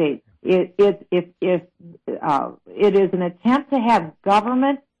United States. It is an attempt to have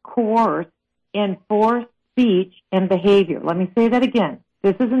government coerce and force speech and behavior. Let me say that again.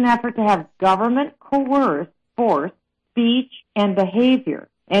 This is an effort to have government coerce, force, speech, and behavior.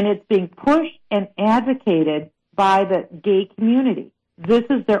 And it's being pushed and advocated by the gay community. This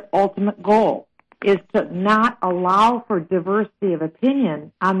is their ultimate goal, is to not allow for diversity of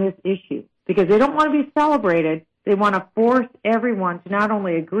opinion on this issue. Because they don't want to be celebrated. They want to force everyone to not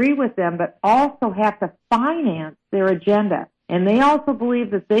only agree with them, but also have to finance their agenda. And they also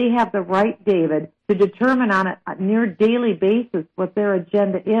believe that they have the right, David, to determine on a near daily basis what their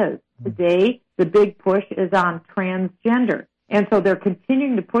agenda is. Today, the big push is on transgender. And so they're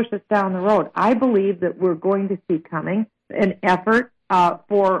continuing to push us down the road. I believe that we're going to see coming an effort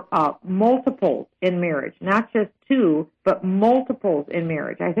for multiples in marriage, not just two, but multiples in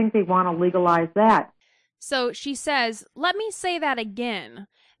marriage. I think they want to legalize that. So she says, let me say that again.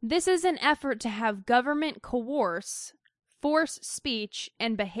 This is an effort to have government coerce, force speech,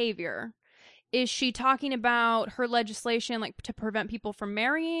 and behavior. Is she talking about her legislation, like to prevent people from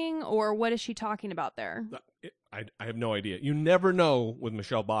marrying, or what is she talking about there? I have no idea. You never know with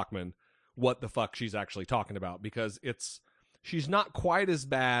Michele Bachmann what the fuck she's actually talking about, because she's not quite as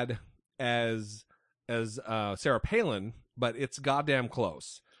bad as Sarah Palin, but it's goddamn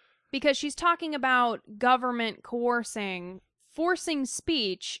close. Because she's talking about government coercing, forcing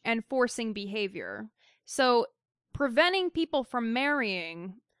speech, and forcing behavior. So preventing people from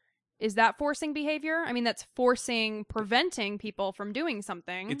marrying, is that forcing behavior? I mean, that's preventing people from doing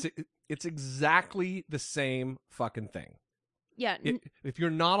something. It's exactly the same fucking thing. Yeah. If you're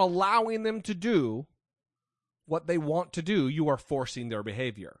not allowing them to do what they want to do, you are forcing their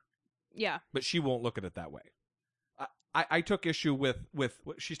behavior. Yeah. But she won't look at it that way. I took issue with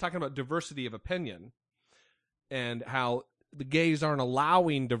she's talking about diversity of opinion and how the gays aren't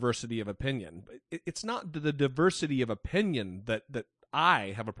allowing diversity of opinion. It's not the diversity of opinion that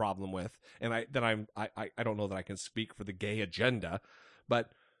I have a problem with, and I don't know that I can speak for the gay agenda,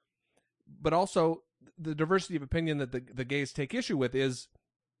 but also the diversity of opinion that the gays take issue with is,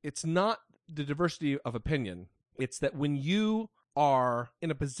 it's not the diversity of opinion. It's that when you are in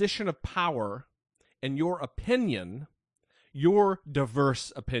a position of power and your opinion, your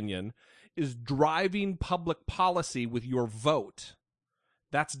diverse opinion, is driving public policy with your vote,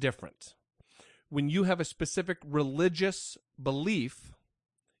 that's different. When you have a specific religious belief,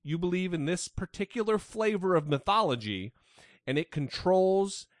 you believe in this particular flavor of mythology, and it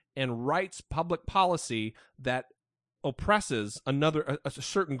controls and writes public policy that oppresses a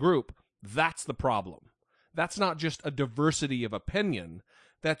certain group, that's the problem. That's not just a diversity of opinion.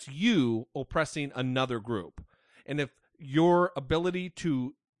 That's you oppressing another group. And if your ability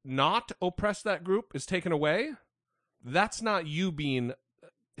to not oppress that group is taken away, that's not you being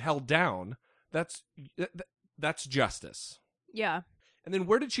held down. That's justice. Yeah. And then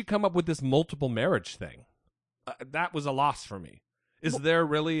where did she come up with this multiple marriage thing? That was a loss for me. Is there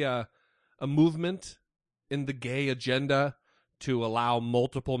really a movement in the gay agenda to allow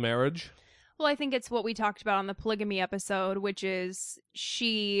multiple marriage? Well, I think it's what we talked about on the polygamy episode, which is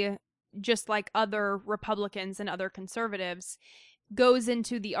she, just like other Republicans and other conservatives, goes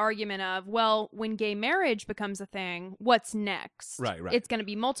into the argument of, well, when gay marriage becomes a thing, what's next? Right. It's going to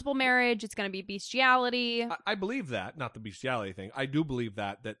be multiple marriage. It's going to be bestiality. I believe that, not the bestiality thing. I do believe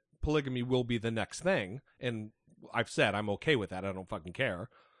that polygamy will be the next thing. And I've said I'm okay with that. I don't fucking care.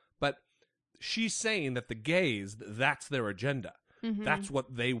 But she's saying that the gays, that's their agenda. Mm-hmm. That's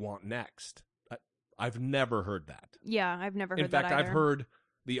what they want next. I've never heard that. Yeah, I've never heard that In fact, either. I've heard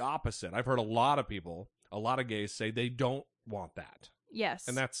the opposite. I've heard a lot of people, a lot of gays say they don't want that. Yes.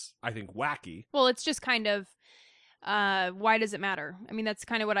 And that's, I think, wacky. Well, it's just kind of, why does it matter? I mean, that's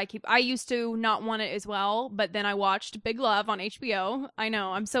kind of what I used to not want it as well, but then I watched Big Love on HBO. I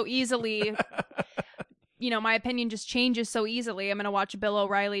know, I'm so easily, my opinion just changes so easily. I'm going to watch Bill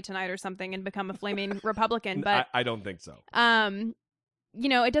O'Reilly tonight or something and become a flaming Republican, but I don't think so.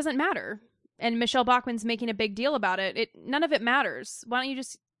 It doesn't matter. And Michele Bachmann's making a big deal about it. None of it matters. Why don't you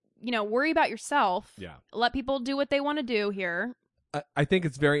just, worry about yourself? Yeah. Let people do what they want to do here. I think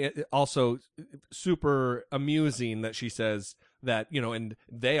it's very also super amusing that she says that, and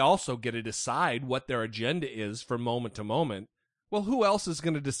they also get to decide what their agenda is from moment to moment. Well, who else is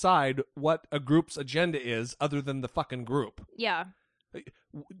going to decide what a group's agenda is other than the fucking group? Yeah.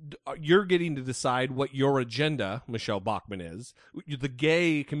 You're getting to decide what your agenda, Michele Bachmann, is. The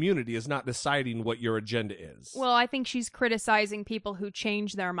gay community is not deciding what your agenda is. Well, I think she's criticizing people who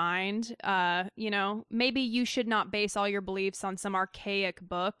change their mind. Maybe you should not base all your beliefs on some archaic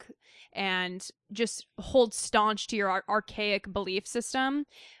book and just hold staunch to your archaic belief system.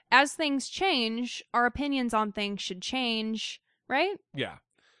 As things change, our opinions on things should change, right? Yeah.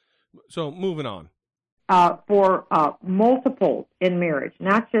 So moving on. For multiples in marriage,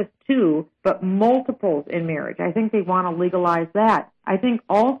 not just two, but multiples in marriage. I think they want to legalize that. I think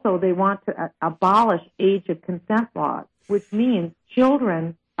also they want to abolish age of consent laws, which means we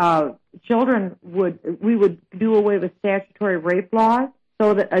would do away with statutory rape laws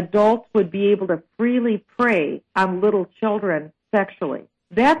so that adults would be able to freely prey on little children sexually.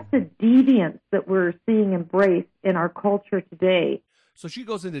 That's the deviance that we're seeing embraced in our culture today. So she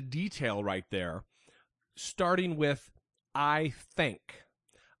goes into detail right there, starting with, I think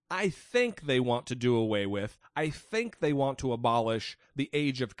they want to do away with, I think they want to abolish the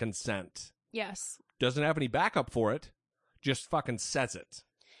age of consent. Yes. Doesn't have any backup for it, just fucking says it.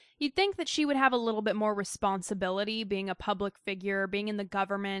 You'd think that she would have a little bit more responsibility being a public figure, being in the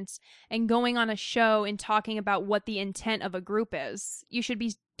government, and going on a show and talking about what the intent of a group is. You should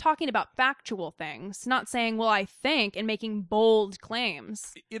be talking about factual things, not saying, well, I think, and making bold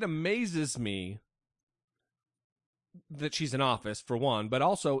claims. It amazes me that she's in office, for one, but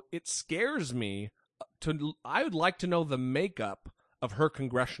also it scares me. I would like to know the makeup of her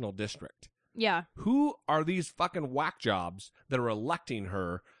congressional district. Yeah. Who are these fucking whack jobs that are electing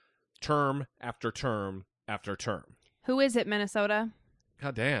her term after term after term? Who is it, Minnesota?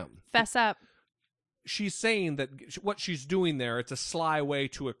 God damn. Fess up. She's saying that what she's doing there, it's a sly way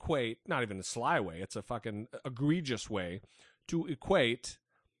to equate, not even a sly way, it's a fucking egregious way to equate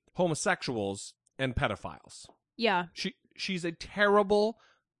homosexuals and pedophiles. Yeah. She's a terrible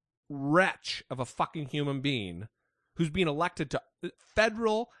wretch of a fucking human being who's being elected to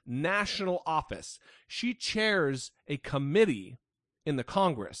federal national office. She chairs a committee in the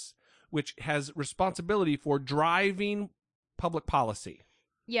Congress which has responsibility for driving public policy.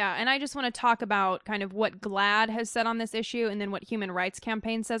 Yeah, and I just want to talk about kind of what GLAAD has said on this issue and then what Human Rights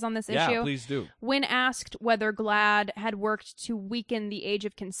Campaign says on this issue. Yeah, please do. When asked whether GLAAD had worked to weaken the age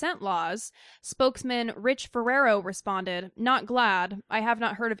of consent laws, spokesman Rich Ferrero responded, "Not GLAAD. I have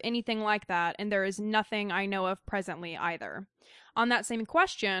not heard of anything like that, and there is nothing I know of presently either." On that same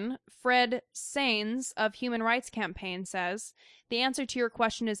question, Fred Sains of Human Rights Campaign says, "The answer to your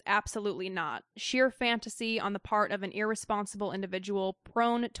question is absolutely not. Sheer fantasy on the part of an irresponsible individual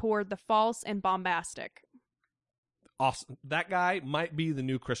prone toward the false and bombastic." Awesome. That guy might be the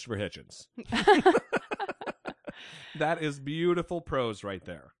new Christopher Hitchens. That is beautiful prose right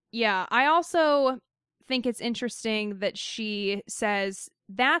there. Yeah, I also think it's interesting that she says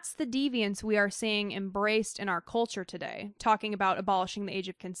that's the deviance we are seeing embraced in our culture today, talking about abolishing the age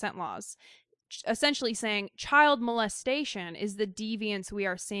of consent laws. Essentially saying child molestation is the deviance we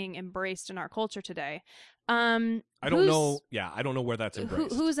are seeing embraced in our culture today. I don't know. Yeah, I don't know where that's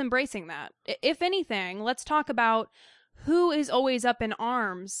embraced. Who's embracing that? If anything, let's talk about who is always up in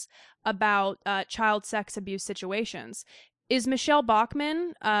arms about child sex abuse situations. Is Michele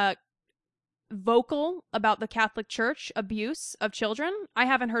Bachmann vocal about the Catholic Church abuse of children? I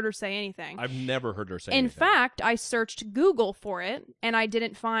haven't heard her say anything. I've never heard her say anything. In fact, I searched Google for it, and I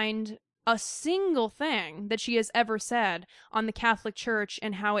didn't find a single thing that she has ever said on the Catholic Church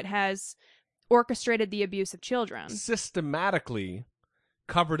and how it has orchestrated the abuse of children. Systematically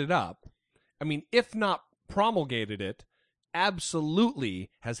covered it up. I mean, if not promulgated it, absolutely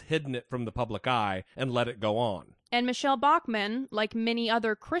has hidden it from the public eye and let it go on. And Michele Bachmann, like many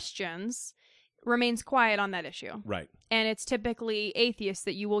other Christians, remains quiet on that issue. Right. And it's typically atheists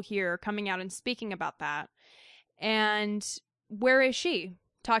that you will hear coming out and speaking about that. And where is she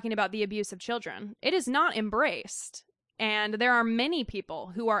talking about the abuse of children? It is not embraced. And there are many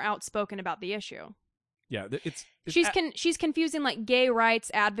people who are outspoken about the issue. Yeah, she's confusing like gay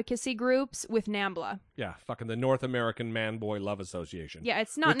rights advocacy groups with NAMBLA. Yeah, fucking the North American Man Boy Love Association. Yeah,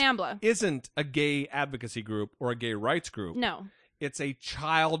 it's not NAMBLA. Isn't a gay advocacy group or a gay rights group. No. It's a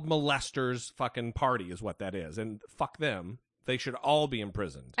child molesters fucking party is what that is. And fuck them. They should all be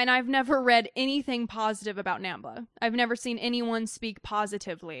imprisoned. And I've never read anything positive about NAMBLA. I've never seen anyone speak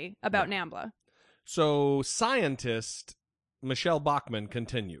positively about NAMBLA. So scientist Michele Bachmann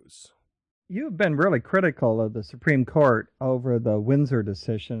continues. You've been really critical of the Supreme Court over the Windsor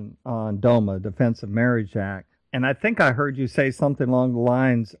decision on DOMA, Defense of Marriage Act. And I think I heard you say something along the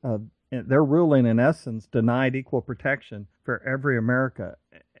lines of their ruling, in essence, denied equal protection for every America.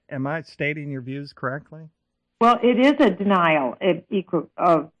 Am I stating your views correctly? Well, it is a denial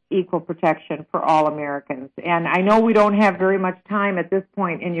of equal protection for all Americans. And I know we don't have very much time at this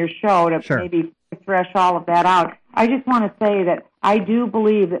point in your show to maybe thresh all of that out. I just want to say that I do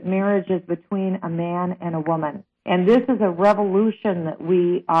believe that marriage is between a man and a woman. And this is a revolution that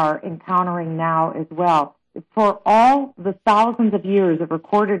we are encountering now as well. For all the thousands of years of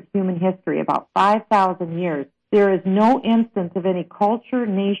recorded human history, about 5,000 years, There is no instance of any culture,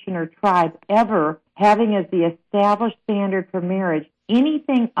 nation, or tribe ever having as the established standard for marriage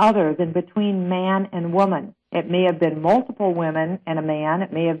anything other than between man and woman. It may have been multiple women and a man.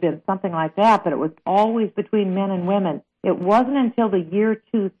 It may have been something like that, but it was always between men and women. It wasn't until the year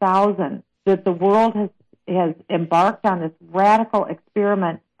 2000 that the world has embarked on this radical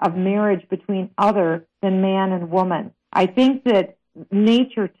experiment of marriage between other than man and woman. I think that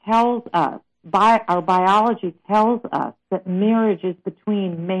nature tells us, our biology tells us that marriage is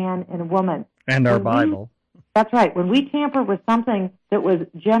between man and woman. And our Bible. That's right. When we tamper with something that was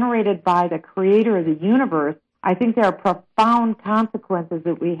generated by the creator of the universe, I think there are profound consequences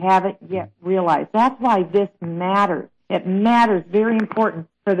that we haven't yet realized. That's why this matters. It matters, very important,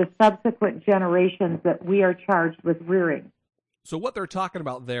 for the subsequent generations that we are charged with rearing. So what they're talking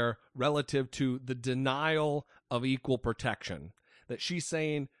about there relative to the denial of equal protection, that she's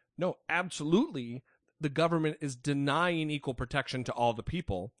saying, no, absolutely, the government is denying equal protection to all the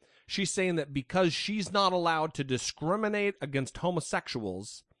people. She's saying that because she's not allowed to discriminate against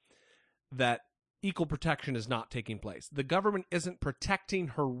homosexuals, that equal protection is not taking place. The government isn't protecting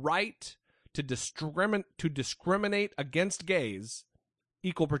her right to discriminate against gays.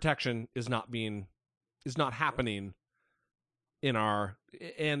 Equal protection is not happening in our,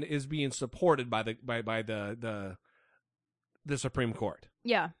 and is being supported by the Supreme Court.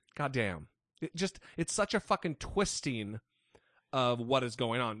 Yeah. Goddamn. It's such a fucking twisting of what is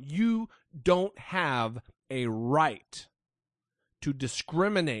going on. You don't have a right to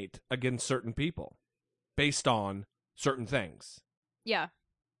discriminate against certain people based on certain things. Yeah.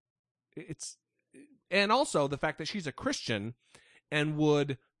 And also the fact that she's a Christian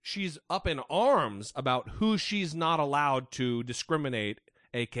and she's up in arms about who she's not allowed to discriminate,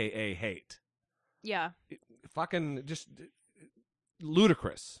 aka hate. Yeah. Fucking just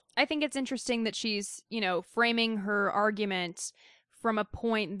ludicrous. I think it's interesting that she's, framing her argument from a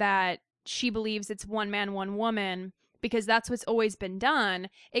point that she believes it's one man, one woman, because that's what's always been done,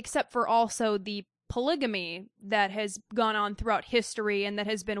 except for also the polygamy that has gone on throughout history and that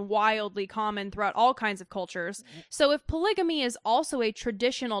has been wildly common throughout all kinds of cultures. So if polygamy is also a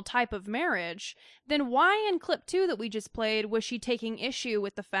traditional type of marriage, then why in clip 2 that we just played was she taking issue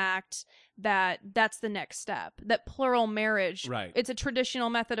with the fact that that's the next step, that plural marriage, right, it's a traditional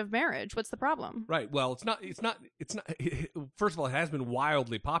method of marriage? What's the problem? Right. Well, it's not first of all, it has been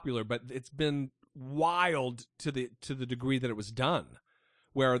wildly popular, but it's been wild to the degree that it was done,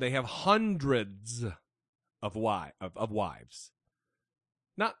 where they have hundreds of wives.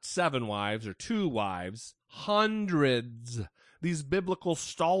 Not 7 wives or 2 wives, hundreds. These biblical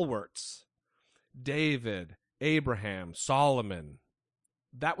stalwarts, David, Abraham, Solomon,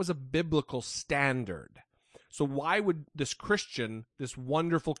 that was a biblical standard. So why would this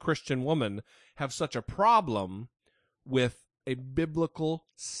wonderful Christian woman, have such a problem with a biblical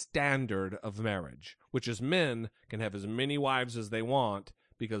standard of marriage, which is men can have as many wives as they want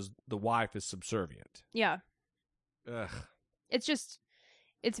because the wife is subservient? Yeah. Ugh.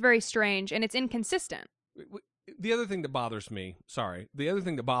 It's very strange, and it's inconsistent. The other thing that bothers me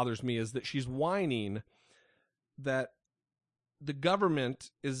is that she's whining that the government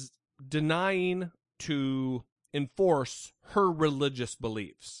is denying to enforce her religious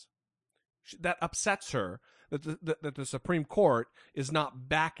beliefs. That upsets her, that the Supreme Court is not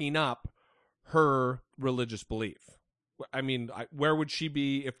backing up her religious belief. I mean, where would she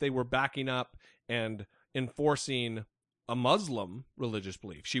be if they were backing up and enforcing a Muslim religious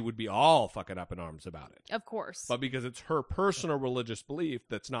belief? She would be all fucking up in arms about it. Of course. But because it's her personal religious belief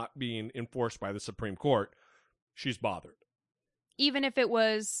that's not being enforced by the Supreme Court, she's bothered. Even if it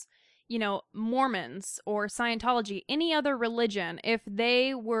was, Mormons or Scientology, any other religion, if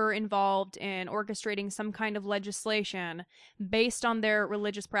they were involved in orchestrating some kind of legislation based on their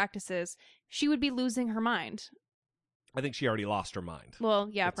religious practices, she would be losing her mind. I think she already lost her mind. Well,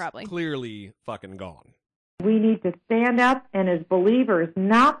 yeah, it's probably. Clearly fucking gone. We need to stand up and, as believers,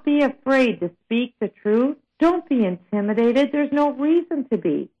 not be afraid to speak the truth. Don't be intimidated. There's no reason to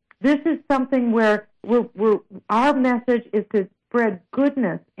be. This is something where our message is to spread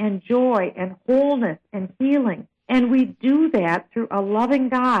goodness and joy and wholeness and healing. And we do that through a loving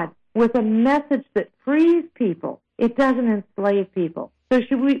God with a message that frees people. It doesn't enslave people. So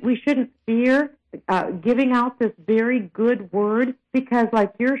we shouldn't fear giving out this very good word, because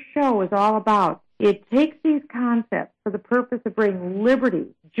like your show is all about, it takes these concepts for the purpose of bringing liberty,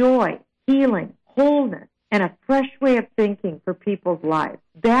 joy, healing, wholeness, and a fresh way of thinking for people's lives.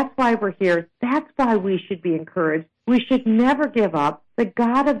 That's why we're here. That's why we should be encouraged. We should never give up. The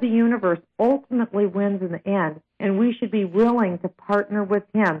God of the universe ultimately wins in the end, and we should be willing to partner with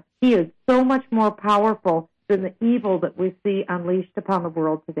him. He is so much more powerful than the evil that we see unleashed upon the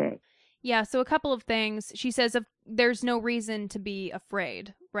world today. Yeah, so a couple of things. She says there's no reason to be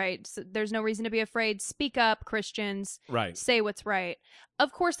afraid, right? So there's no reason to be afraid. Speak up, Christians. Right. Say what's right.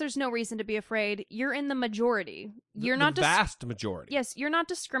 Of course, there's no reason to be afraid. You're in the majority. You're not the vast majority. Yes, you're not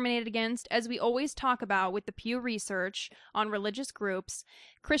discriminated against. As we always talk about with the Pew Research on religious groups,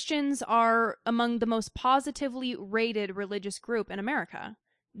 Christians are among the most positively rated religious group in America.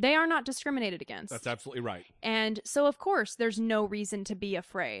 They are not discriminated against. That's absolutely right. And so, of course, there's no reason to be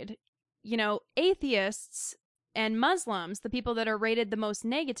afraid. You know, atheists and Muslims, the people that are rated the most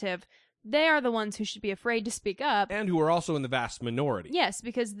negative, they are the ones who should be afraid to speak up. And who are also in the vast minority. Yes,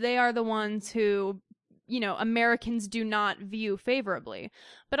 because they are the ones who, you know, Americans do not view favorably.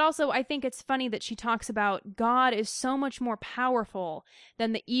 But also, I think it's funny that she talks about God is so much more powerful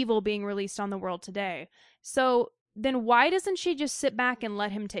than the evil being released on the world today. So then why doesn't she just sit back and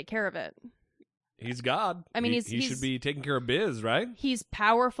let him take care of it? He's God. I mean, he should be taking care of biz, right? He's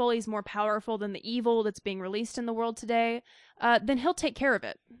powerful. He's more powerful than the evil that's being released in the world today. Then he'll take care of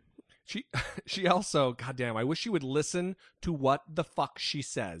it. She also, goddamn, I wish she would listen to what the fuck she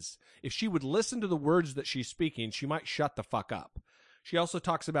says. If she would listen to the words that she's speaking, she might shut the fuck up. She also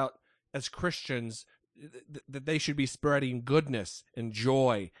talks about, as Christians, that they should be spreading goodness and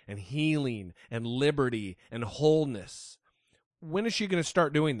joy and healing and liberty and wholeness. When is she going to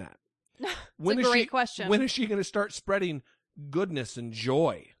start doing that? It's a great question. When is she going to start spreading goodness and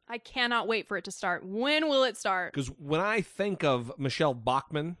joy? I cannot wait for it to start. When will it start? Because when I think of Michele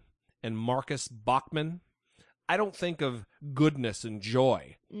Bachmann and Marcus Bachmann, I don't think of goodness and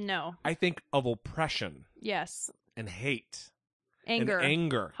joy. No. I think of oppression. Yes. And hate. Anger. And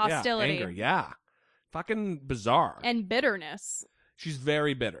anger. Hostility. Yeah, anger, yeah. Fucking bizarre. And bitterness. She's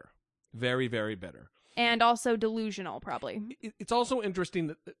very bitter. Very, very bitter. And also delusional, probably. It's also interesting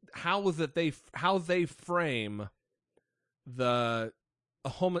that how they frame this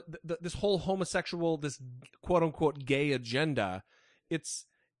whole homosexual, this quote unquote gay agenda. It's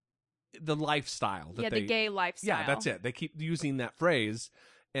the lifestyle. The gay lifestyle. Yeah, that's it. They keep using that phrase,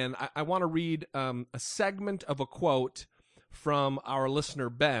 and I want to read a segment of a quote from our listener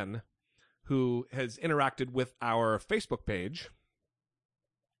Ben, who has interacted with our Facebook page,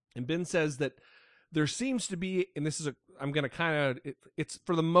 and Ben says that there seems to be, and this is it's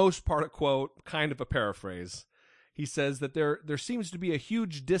for the most part a quote, kind of a paraphrase. He says that there seems to be a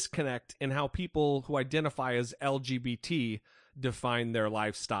huge disconnect in how people who identify as LGBT define their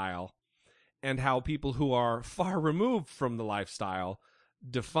lifestyle, and how people who are far removed from the lifestyle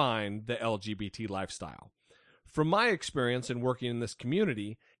define the LGBT lifestyle. From my experience in working in this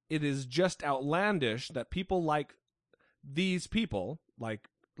community, it is just outlandish that people like these people, like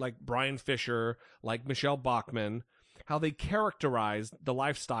Brian Fisher, like Michele Bachmann, how they characterize the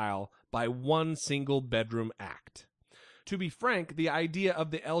lifestyle by one single bedroom act. To be frank, the idea of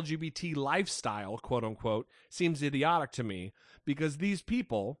the LGBT lifestyle, quote unquote, seems idiotic to me, because these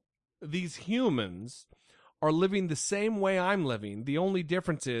people, these humans, are living the same way I'm living. The only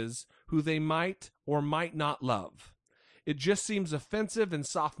difference is who they might or might not love. It just seems offensive and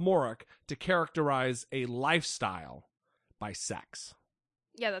sophomoric to characterize a lifestyle by sex.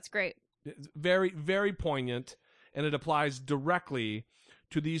 Yeah, that's great. It's very, very poignant, and it applies directly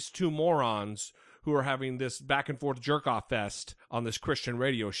to these two morons who are having this back and forth jerk-off fest on this Christian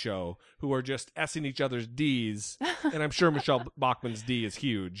radio show, who are just S-ing each other's Ds, and I'm sure Michele Bachmann's D is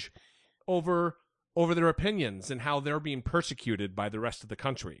huge, over their opinions and how they're being persecuted by the rest of the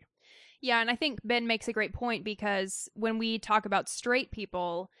country. Yeah, and I think Ben makes a great point, because when we talk about straight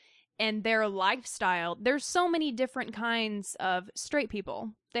people and their lifestyle, there's so many different kinds of straight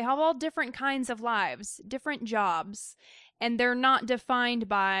people. They have all different kinds of lives, different jobs, and they're not defined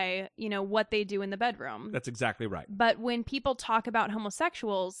by, what they do in the bedroom. That's exactly right. But when people talk about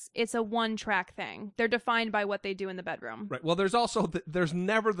homosexuals, it's a one-track thing. They're defined by what they do in the bedroom. Right. Well, there's also there's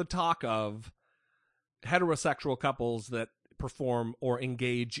never the talk of heterosexual couples that perform or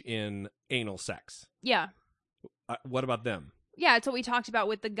engage in anal sex. Yeah. What about them? Yeah, it's what we talked about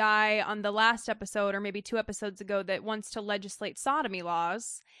with the guy on the last episode, or maybe 2 episodes ago, that wants to legislate sodomy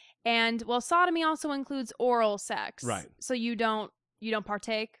laws. And, well, sodomy also includes oral sex. Right. So you don't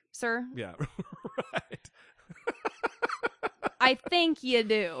partake, sir? Yeah, right. I think you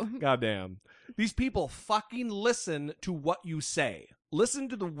do. Goddamn. These people fucking listen to what you say. Listen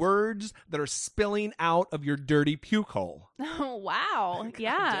to the words that are spilling out of your dirty puke hole. Oh, wow.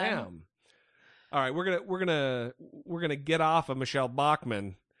 Yeah. Damn. All right, we're gonna get off of Michele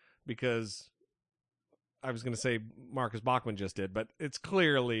Bachmann, because I was going to say Marcus Bachmann just did, but it's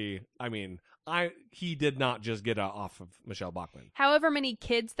clearly, I mean, he did not just get off of Michele Bachmann. However many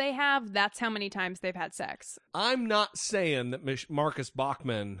kids they have, that's how many times they've had sex. I'm not saying that Marcus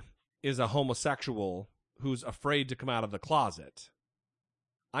Bachmann is a homosexual who's afraid to come out of the closet.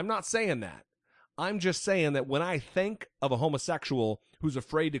 I'm not saying that. I'm just saying that when I think of a homosexual who's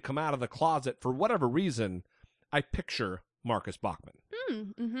afraid to come out of the closet for whatever reason, I picture Marcus Bachmann.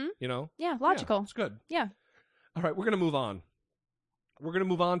 Mm-hmm. You know? Yeah, logical. Yeah, it's good. Yeah. All right, we're going to move on. We're going to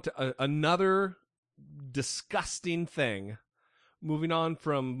move on to another disgusting thing. Moving on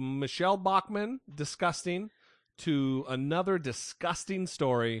from Michele Bachmann, disgusting, to another disgusting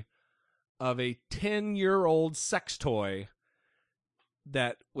story of a 10-year-old sex toy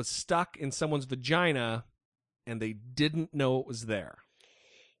that was stuck in someone's vagina and they didn't know it was there.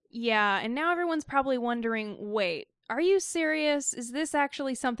 Yeah, and now everyone's probably wondering, wait, are you serious? Is this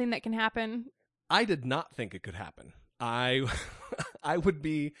actually something that can happen? I did not think it could happen. I would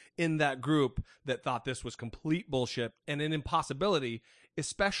be in that group that thought this was complete bullshit and an impossibility,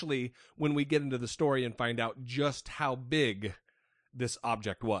 especially when we get into the story and find out just how big this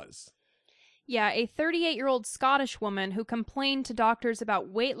object was. Yeah, a 38-year-old Scottish woman who complained to doctors about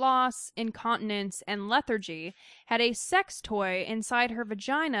weight loss, incontinence, and lethargy had a sex toy inside her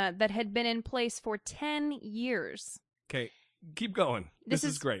vagina that had been in place for 10 years. Okay, keep going. This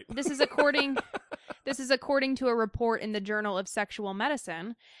is great. This is according to a report in the Journal of Sexual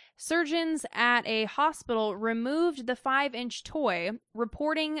Medicine. Surgeons at a hospital removed the 5-inch toy,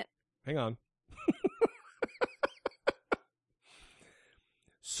 reporting... Hang on.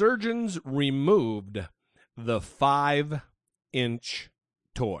 Surgeons removed the 5-inch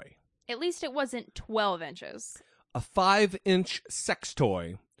toy. At least it wasn't 12 inches. A 5-inch sex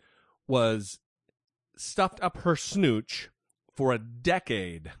toy was stuffed up her snooch for a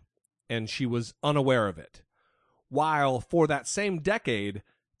decade, and she was unaware of it, while for that same decade,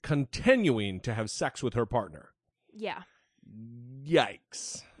 continuing to have sex with her partner. Yeah.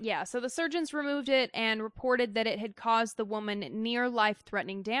 Yikes. Yeah, so the surgeons removed it and reported that it had caused the woman near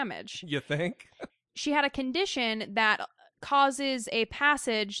life-threatening damage. You think? She had a condition that causes a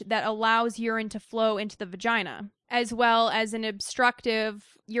passage that allows urine to flow into the vagina, as well as an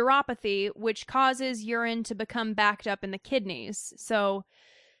obstructive uropathy, which causes urine to become backed up in the kidneys. So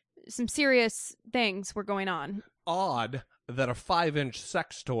some serious things were going on. Odd that a 5-inch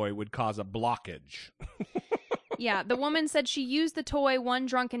sex toy would cause a blockage. Yeah, the woman said she used the toy one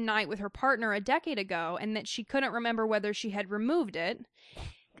drunken night with her partner a decade ago and that she couldn't remember whether she had removed it.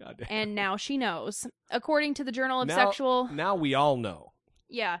 Goddamn. And now she knows. According to the Journal of Sexual... Now we all know.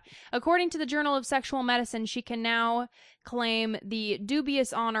 Yeah. According to the Journal of Sexual Medicine, she can now claim the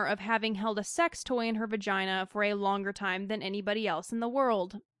dubious honor of having held a sex toy in her vagina for a longer time than anybody else in the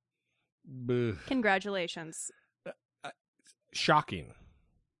world. Blech. Congratulations. Shocking.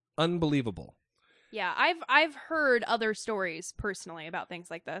 Unbelievable. Yeah, I've heard other stories personally about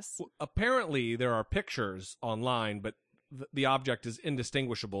things like this. Well, apparently, there are pictures online, but the object is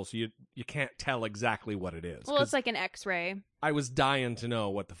indistinguishable, so you can't tell exactly what it is. Well, it's like an X-ray. I was dying to know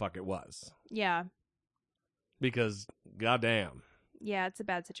what the fuck it was. Yeah. Because, goddamn. Yeah, it's a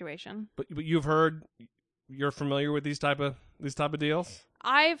bad situation. But you're familiar with these type of deals?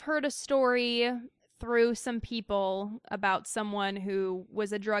 I've heard a story through some people about someone who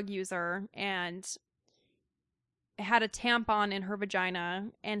was a drug user and had a tampon in her vagina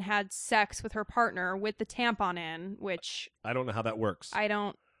and had sex with her partner with the tampon in, which I don't know how that works. I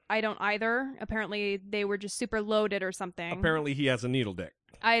don't either. Apparently they were just super loaded or something. Apparently he has a needle dick.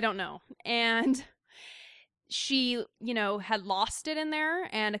 I don't know. And she, had lost it in there,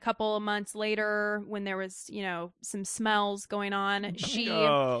 and a couple of months later, when there was, some smells going on,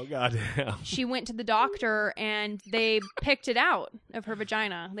 oh, goddamn. she went to the doctor, and they picked it out of her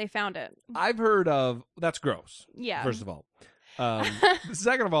vagina. They found it. I've heard of... That's gross. Yeah. First of all.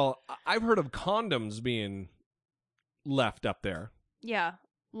 Second of all, I've heard of condoms being left up there. Yeah.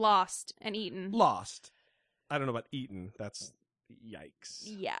 Lost and eaten. Lost. I don't know about eaten. That's... Yikes.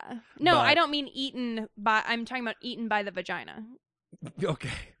 Yeah. No, I don't mean eaten by... I'm talking about eaten by the vagina. Okay.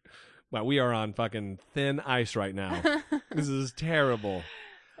 Well, we are on fucking thin ice right now. This is terrible.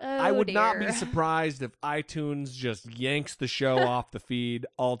 Oh, I would not dear. be surprised if iTunes just yanks the show off the feed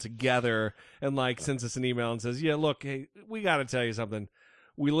altogether and sends us an email and says, yeah, look, hey, we got to tell you something.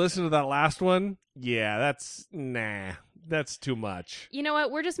 We listened to that last one. Yeah, that's too much. You know what?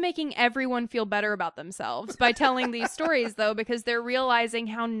 We're just making everyone feel better about themselves by telling these stories, though, because they're realizing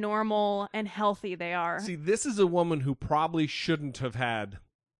how normal and healthy they are. See, this is a woman who probably shouldn't have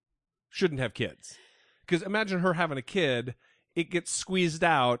kids. Because imagine her having a kid it gets squeezed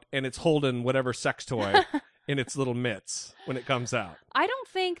out and it's holding whatever sex toy in its little mitts when it comes out. I don't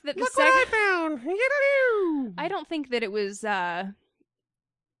think that the Look what I found! I don't think that it was I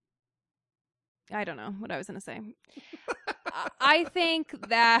don't know what I was going to say. I think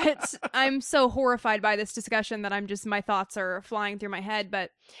that I'm so horrified by this discussion that my thoughts are flying through my head.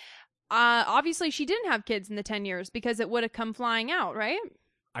 But obviously she didn't have kids in the 10 years because it would have come flying out, right?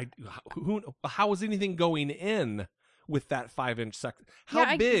 How was anything going in with that 5-inch sex?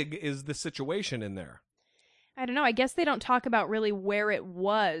 How big is the situation in there? I don't know. I guess they don't talk about really where it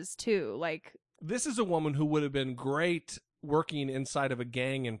was, too. Like, this is a woman who would have been great working inside of a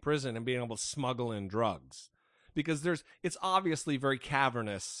gang in prison and being able to smuggle in drugs, because it's obviously very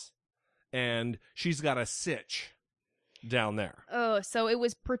cavernous, and she's got a sitch down there. Oh, so it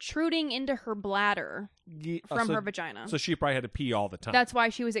was protruding into her bladder from her vagina. So she probably had to pee all the time. That's why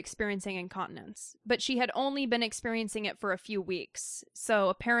she was experiencing incontinence. But she had only been experiencing it for a few weeks. So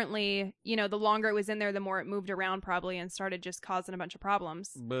apparently, the longer it was in there, the more it moved around probably and started just causing a bunch of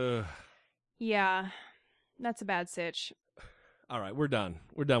problems. Buh. Yeah, that's a bad sitch. All right, we're done.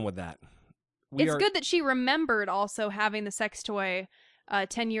 We're done with that. It's good that she remembered also having the sex toy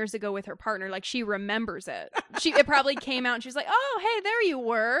 10 years ago with her partner. Like, she remembers it. It probably came out and she's like, oh, hey, there you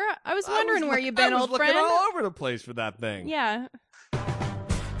were. I was wondering where you've been, old friend. I was looking all over the place for that thing. Yeah.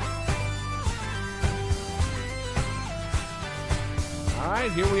 All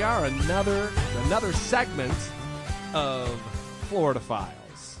right, here we are, another segment of Florida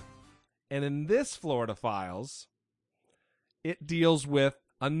Files. And in this Florida Files, it deals with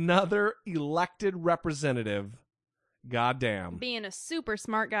another elected representative. Goddamn. Being a super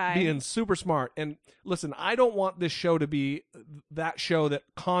smart guy. Being super smart. And listen, I don't want this show to be that show that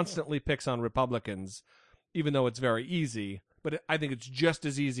constantly picks on Republicans, even though it's very easy. But I think it's just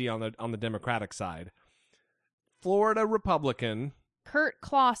as easy on the Democratic side. Florida Republican Kurt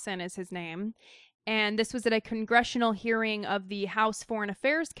Clausen is his name. And this was at a congressional hearing of the House Foreign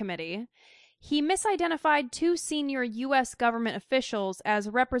Affairs Committee. He misidentified 2 senior U.S. government officials as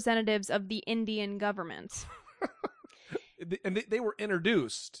representatives of the Indian government. And they were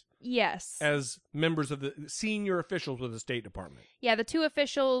introduced. Yes. As members of the senior officials with the State Department. Yeah, the 2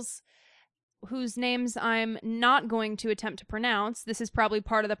 officials whose names I'm not going to attempt to pronounce. This is probably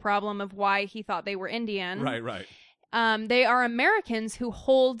part of the problem of why he thought they were Indian. Right. They are Americans who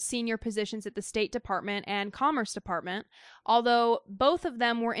hold senior positions at the State Department and Commerce Department, although both of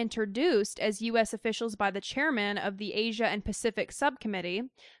them were introduced as U.S. officials by the chairman of the Asia and Pacific Subcommittee.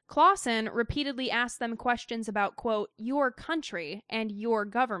 Clausen repeatedly asked them questions about, quote, your country and your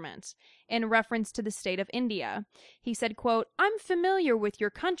government, in reference to the state of India. He said, quote, I'm familiar with your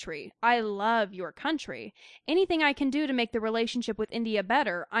country. I love your country. Anything I can do to make the relationship with India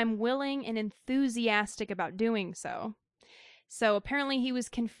better, I'm willing and enthusiastic about doing so. So apparently he was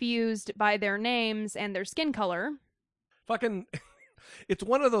confused by their names and their skin color. Fucking, it's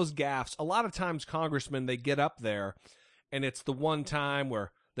one of those gaffes. A lot of times congressmen, they get up there and it's the one time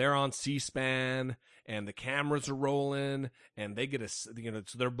where they're on C-SPAN and the cameras are rolling and they get it's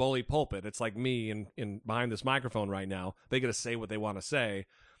their bully pulpit. It's like me in behind this microphone right now. They get to say what they want to say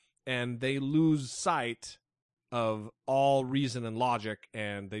and they lose sight of all reason and logic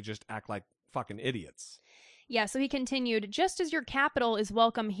and they just act like fucking idiots. Yeah, so he continued, just as your capital is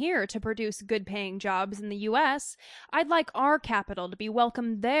welcome here to produce good-paying jobs in the U.S., I'd like our capital to be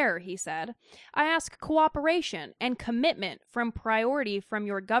welcome there, he said. I ask cooperation and commitment from priority from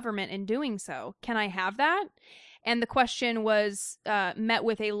your government in doing so. Can I have that? And the question was met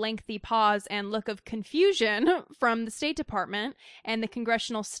with a lengthy pause and look of confusion from the State Department and the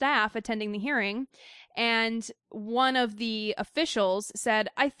congressional staff attending the hearing. And one of the officials said,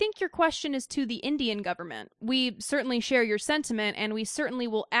 I think your question is to the Indian government. We certainly share your sentiment, and we certainly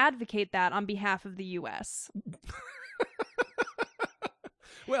will advocate that on behalf of the U.S.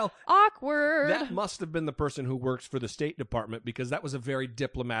 Well, awkward. That must have been the person who works for the State Department, because that was a very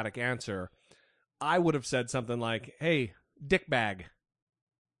diplomatic answer. I would have said something like, hey, dickbag,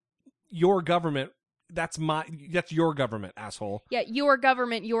 your government, that's your government, asshole. Yeah, your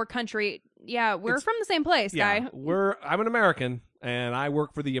government, your country. Yeah, we're from the same place, guy. I'm an American, and I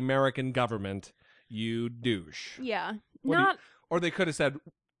work for the American government, you douche. Yeah. Or they could have said,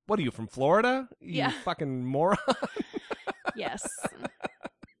 what are you, from Florida? You fucking moron. Yes.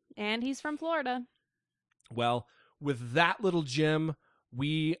 And he's from Florida. Well, with that little gem,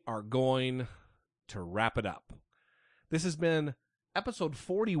 we are going to wrap it up. This has been episode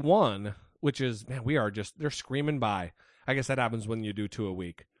 41, which is, man, they're screaming by. I guess that happens when you do 2 a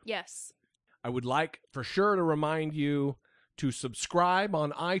week. Yes. I would like for sure to remind you to subscribe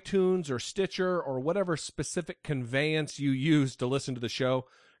on iTunes or Stitcher or whatever specific conveyance you use to listen to the show.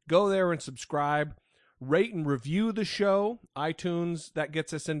 Go there and subscribe. Rate and review the show. iTunes, that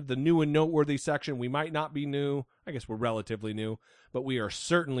gets us into the new and noteworthy section. We might not be new. I guess we're relatively new, but we are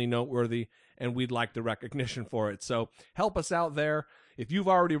certainly noteworthy, and we'd like the recognition for it. So help us out there. If you've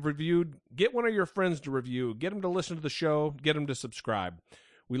already reviewed, get one of your friends to review. Get them to listen to the show. Get them to subscribe.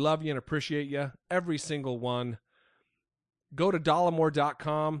 We love you and appreciate you, every single one. Go to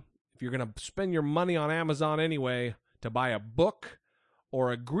dollamore.com. If you're going to spend your money on Amazon anyway to buy a book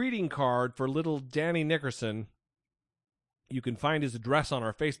or a greeting card for little Danny Nickerson, you can find his address on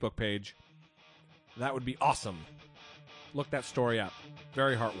our Facebook page. That would be awesome. Look that story up.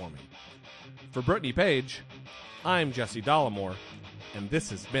 Very heartwarming. For Brittany Page, I'm Jesse Dollamore, and this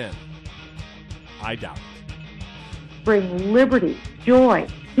has been I Doubt It. Bring liberty, joy,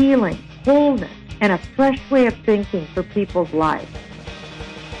 healing, wholeness, and a fresh way of thinking for people's lives.